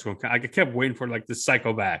that's what I was going to, I kept waiting for, like, the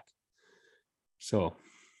cycle back. So,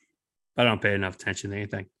 I don't pay enough attention to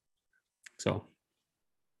anything. So,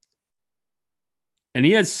 and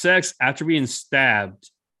he had sex after being stabbed,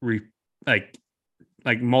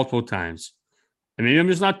 like multiple times. And maybe I'm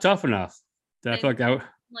just not tough enough. That I feel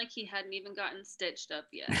like he hadn't even gotten stitched up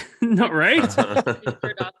yet. No, right?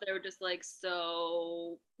 They were just like,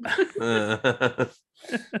 so.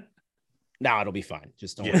 Nah, it'll be fine.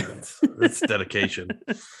 Just don't. Yeah, it's dedication.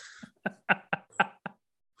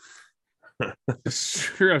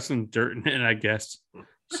 Screw up some dirt in it, I guess.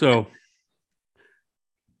 So,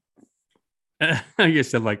 like I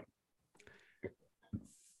said, like,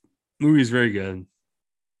 movie is very good.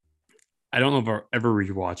 I don't know if I'll ever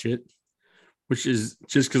rewatch it, which is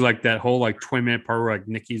just because like that whole like 20-minute part where like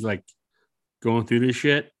Nikki's like going through this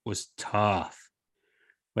shit was tough.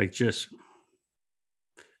 Like, just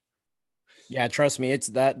yeah, trust me, it's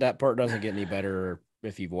that part doesn't get any better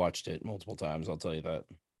if you've watched it multiple times. I'll tell you that.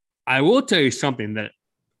 I will tell you something that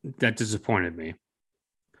disappointed me.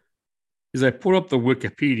 Is I pulled up the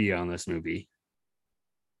Wikipedia on this movie.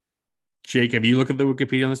 Jake, have you looked at the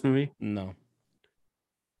Wikipedia on this movie? No.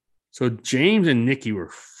 So James and Nikki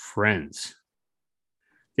were friends.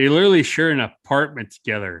 They literally shared an apartment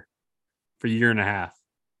together for a year and a half.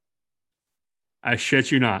 I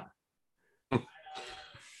shit you not. And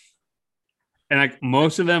like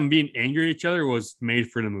most of them being angry at each other was made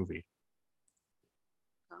for the movie.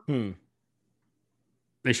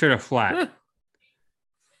 They shared a flat.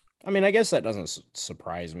 I mean, I guess that doesn't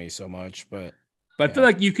surprise me so much, but I feel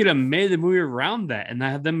like you could have made the movie around that and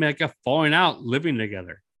have them like a falling out, living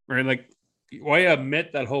together, right? Like, why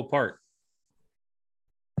omit that whole part?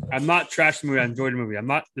 I'm not trashing the movie. I enjoyed the movie.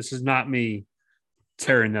 This is not me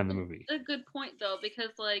tearing down the movie. A good point though,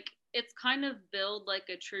 because like it's kind of billed like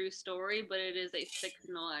a true story, but it is a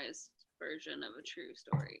fictionalized version of a true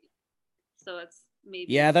story. So it's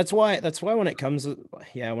maybe that's why when it comes to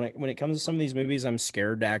when it comes to some of these movies, I'm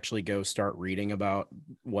scared to actually go start reading about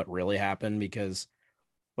what really happened, because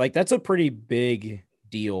like that's a pretty big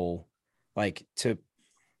deal, like to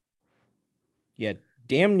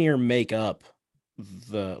damn near make up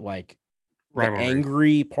the like rivalry. The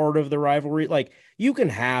angry part of the rivalry. Like you can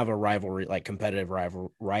have a rivalry, like competitive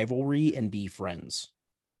rivalry, and be friends.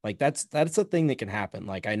 Like that's a thing that can happen.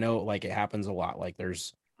 Like I know like it happens a lot. Like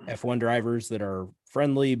there's F1 drivers that are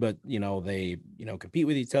friendly, but they compete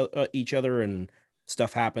with each other, and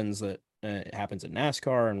stuff happens that it happens in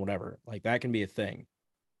NASCAR and whatever. Like that can be a thing.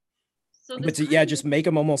 So but just make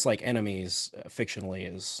them almost like enemies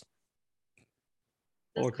fictionally is.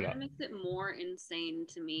 This kind of makes it more insane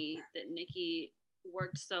to me that Nikki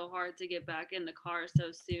worked so hard to get back in the car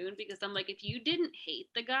so soon, because I'm like, if you didn't hate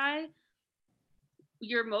the guy,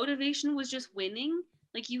 your motivation was just winning.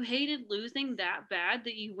 Like you hated losing that bad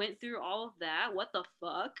that you went through all of that. What the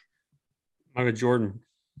fuck? Michael Jordan.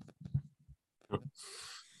 All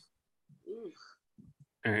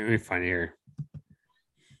right, let me find it here.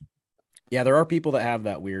 Yeah, there are people that have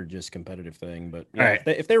that weird, just competitive thing, but yeah, right.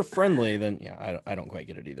 if they're friendly, then I don't quite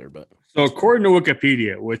get it either. But so according to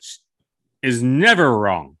Wikipedia, which is never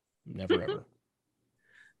wrong. Never ever.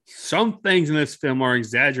 Some things in this film are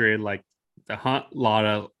exaggerated, like the Hunt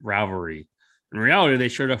Lauda rivalry. In reality, they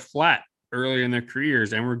showed a flat early in their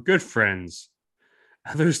careers and were good friends.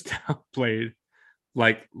 Others downplayed,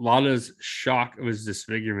 like Lauda's shock of his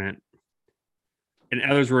disfigurement. And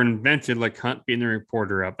others were invented, like Hunt being the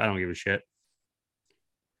reporter up. I don't give a shit.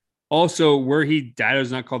 Also, where he died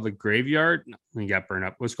was not called the graveyard. When he got burned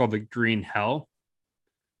up, it was called the Green Hell.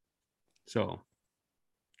 So,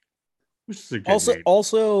 which is a good name.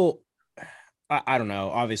 Also, I don't know.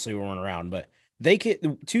 Obviously, we weren't around, but they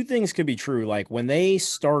could. Two things could be true. Like when they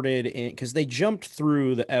started in, because they jumped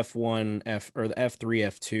through the F1, or the F3,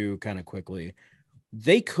 F2 kind of quickly.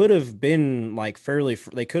 They could have been like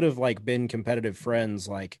they could have like been competitive friends,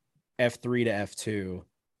 like F3 to F2,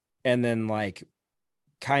 and then like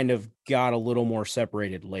kind of got a little more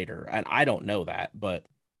separated later. And I don't know that, but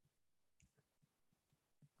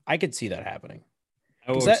I could see that happening.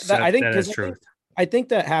 I think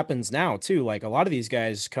that happens now too. Like a lot of these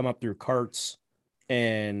guys come up through karts,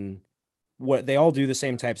 and what they all do the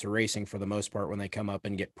same types of racing for the most part when they come up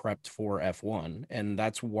and get prepped for F1. And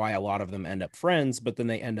that's why a lot of them end up friends, but then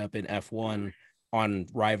they end up in F1 on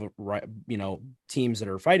rival, teams that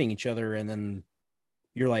are fighting each other. And then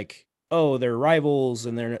you're like, oh, they're rivals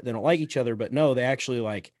and they don't like each other, but no, they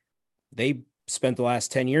actually they spent the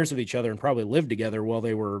last 10 years with each other and probably lived together while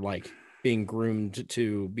they were like being groomed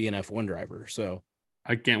to be an F1 driver. So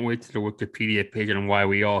I can't wait to the Wikipedia page on why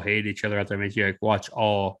we all hate each other after I make you watch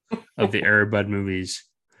all of the Air Bud movies.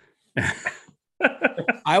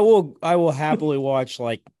 I will happily watch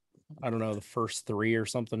I don't know, the first 3 or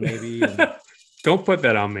something maybe. Don't put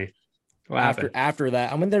that on me. After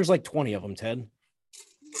that, I mean, there's like 20 of them, Ted.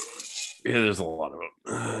 Yeah, there's a lot of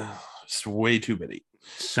them. It's way too many.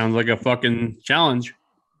 Sounds like a fucking challenge.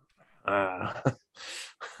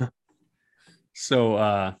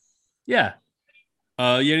 So, yeah. You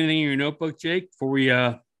have anything in your notebook, Jake, before we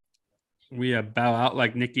bow out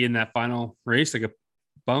like Nikki in that final race, like a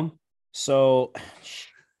bum? So,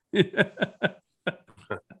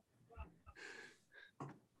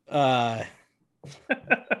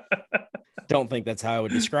 don't think that's how I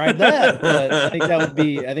would describe that, but I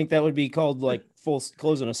think that would be called like full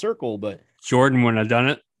closing a circle. But Jordan wouldn't have done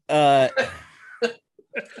it.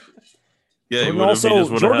 Yeah, Jordan also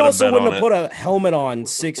wouldn't have put a helmet on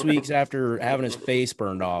 6 weeks after having his face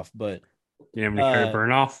burned off. But you have any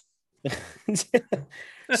burn off?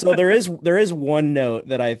 So there is one note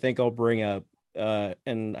that I think I'll bring up,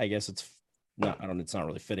 and I guess it's not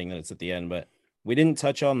really fitting that it's at the end, but we didn't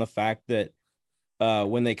touch on the fact that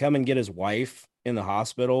when they come and get his wife in the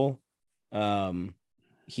hospital,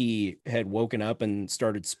 he had woken up and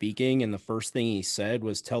started speaking, and the first thing he said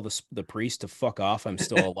was, "Tell the priest to fuck off. I'm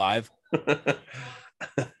still alive."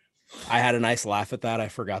 I had a nice laugh at that. I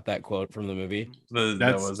forgot that quote from the movie.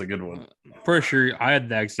 That was a good one. For sure. I had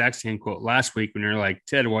the exact same quote last week when you're like,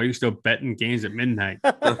 Ted, why are you still betting games at midnight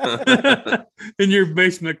in your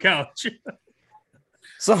basement couch?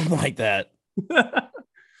 Something like that.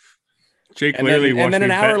 Jake and then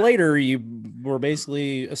an hour later, you were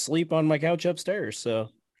basically asleep on my couch upstairs. So,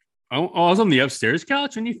 I was on the upstairs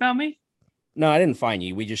couch when you found me. No, I didn't find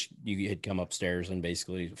you. You had come upstairs and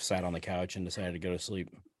basically sat on the couch and decided to go to sleep.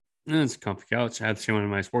 It's a comfy couch. I had the same one in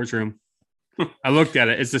my sports room. I looked at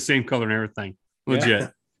it. It's the same color and everything.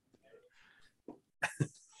 Legit.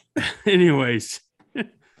 Yeah. Anyways, I'm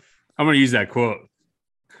going to use that quote.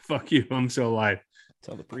 Fuck you. I'm still alive.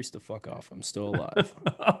 Tell the priest to fuck off. I'm still alive.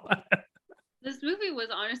 This movie was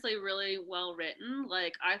honestly really well written.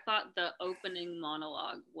 Like, I thought the opening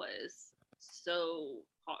monologue was so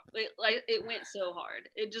hard. It went so hard.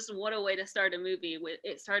 It just, what a way to start a movie.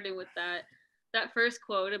 It started with that first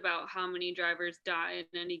quote about how many drivers die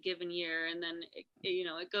in any given year, and then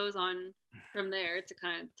it goes on from there to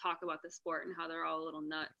kind of talk about the sport and how they're all a little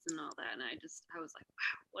nuts and all that. And I was like,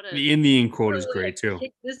 wow, what a... The Indian quote is great too.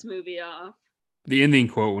 Kick this movie off. The Indian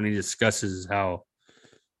quote when he discusses how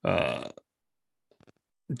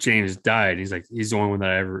James died, he's like, he's the only one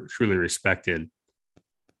that I ever truly respected.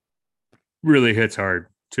 Really hits hard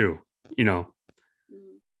too,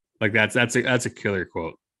 like that's a killer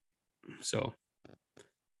quote. So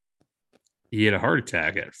he had a heart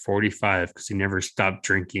attack at 45 because he never stopped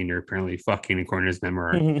drinking or apparently fucking according to his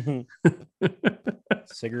memoir.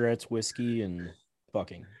 Cigarettes, whiskey, and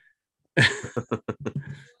fucking.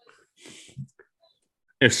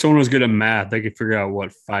 If someone was good at math, they could figure out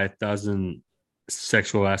what 5,000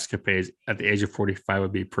 sexual escapades at the age of 45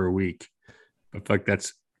 would be per week. I feel like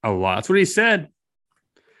that's a lot. That's what he said.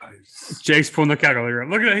 Jake's pulling the calculator up.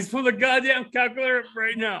 Look at that. He's pulling the goddamn calculator up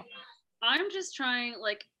right now. I'm just trying,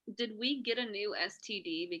 Did we get a new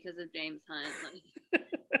STD because of James Hunt?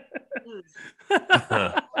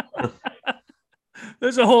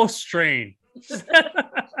 There's a whole strain.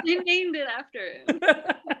 They named it after him.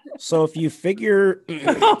 So if you figure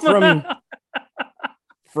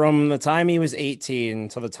from the time he was 18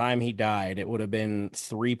 to the time he died, it would have been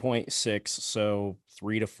 3.6, so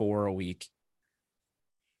 3 to 4 a week.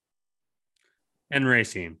 And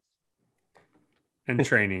racing. And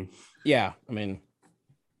training. Yeah, I mean,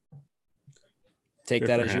 take Good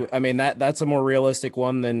that for as him. you. I mean, that's a more realistic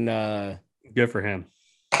one than Good for him.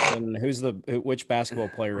 And which basketball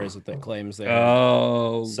player is it that claims they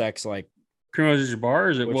sex like Kareem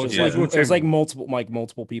Abdul-Jabbar? Is it? which Well, is it's like, it was like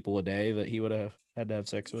multiple people a day that he would have had to have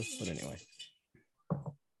sex with. But anyway,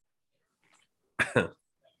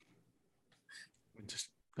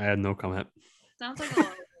 I had no comment. Sounds like a lot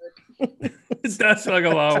of work. It does sound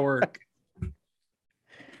like a lot of work.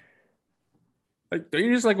 Like, don't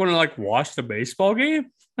you just like want to like watch the baseball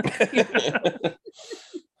game?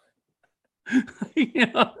 You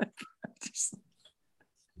know, like, just,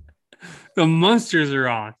 the monsters are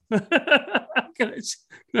on. Can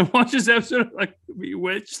I watch this episode of like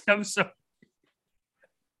Bewitched? I'm sorry.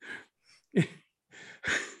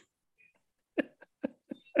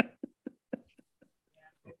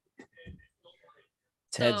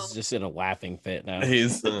 Ted's just in a laughing fit now.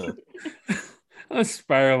 He's I'm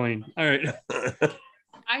spiraling. All right.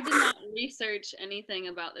 I did not research anything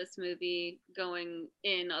about this movie going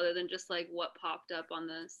in other than just like what popped up on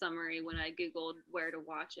the summary when I Googled where to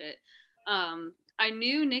watch it. I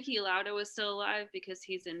knew Niki Lauda was still alive because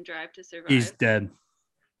he's in Drive to Survive. He's dead.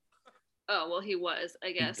 Oh, well, he was,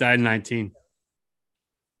 I guess. He died in 19.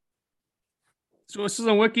 So this is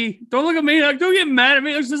a wiki. Don't look at me. Like, don't get mad at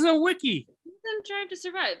me. This is a wiki. He's in Drive to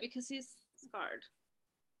Survive because he's scarred.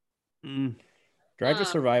 Drive to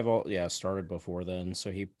Survive, started before then,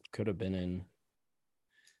 so he could have been in.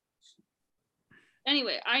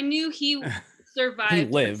 Anyway, I knew he survived. He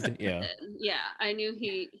lived, yeah. Yeah, I knew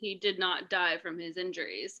he did not die from his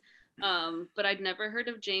injuries. But I'd never heard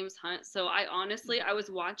of James Hunt, so I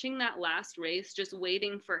was watching that last race just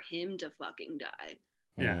waiting for him to fucking die.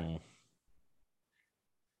 Yeah.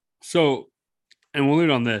 So, and we'll leave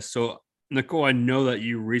it on this. So, Nicole, I know that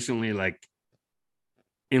you recently, like,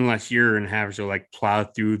 in the last year and a half or so, like,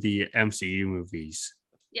 plowed through the MCU movies.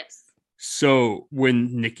 Yes. So,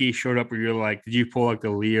 when Nikki showed up, were you like, did you pull like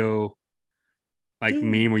the Leo, like,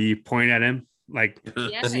 meme where you point at him? Like,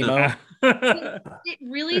 Yes. Zemo? It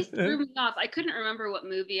really threw me off. I couldn't remember what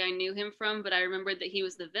movie I knew him from, but I remembered that he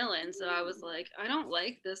was the villain. So I was like, I don't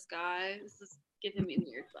like this guy. This is giving me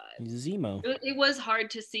weird vibes. Zemo. It was hard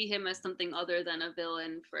to see him as something other than a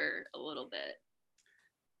villain for a little bit.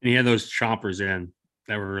 and he had those chompers in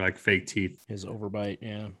that were like fake teeth. His overbite,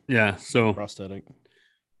 yeah. Yeah, so prosthetic.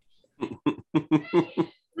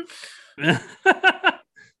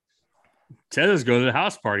 Ted is go to the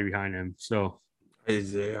house party behind him. So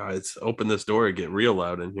yeah, it's open this door and get real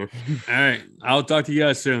loud in here. All right. I'll talk to you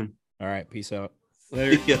guys soon. All right. Peace out.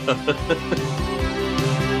 Later. Yeah.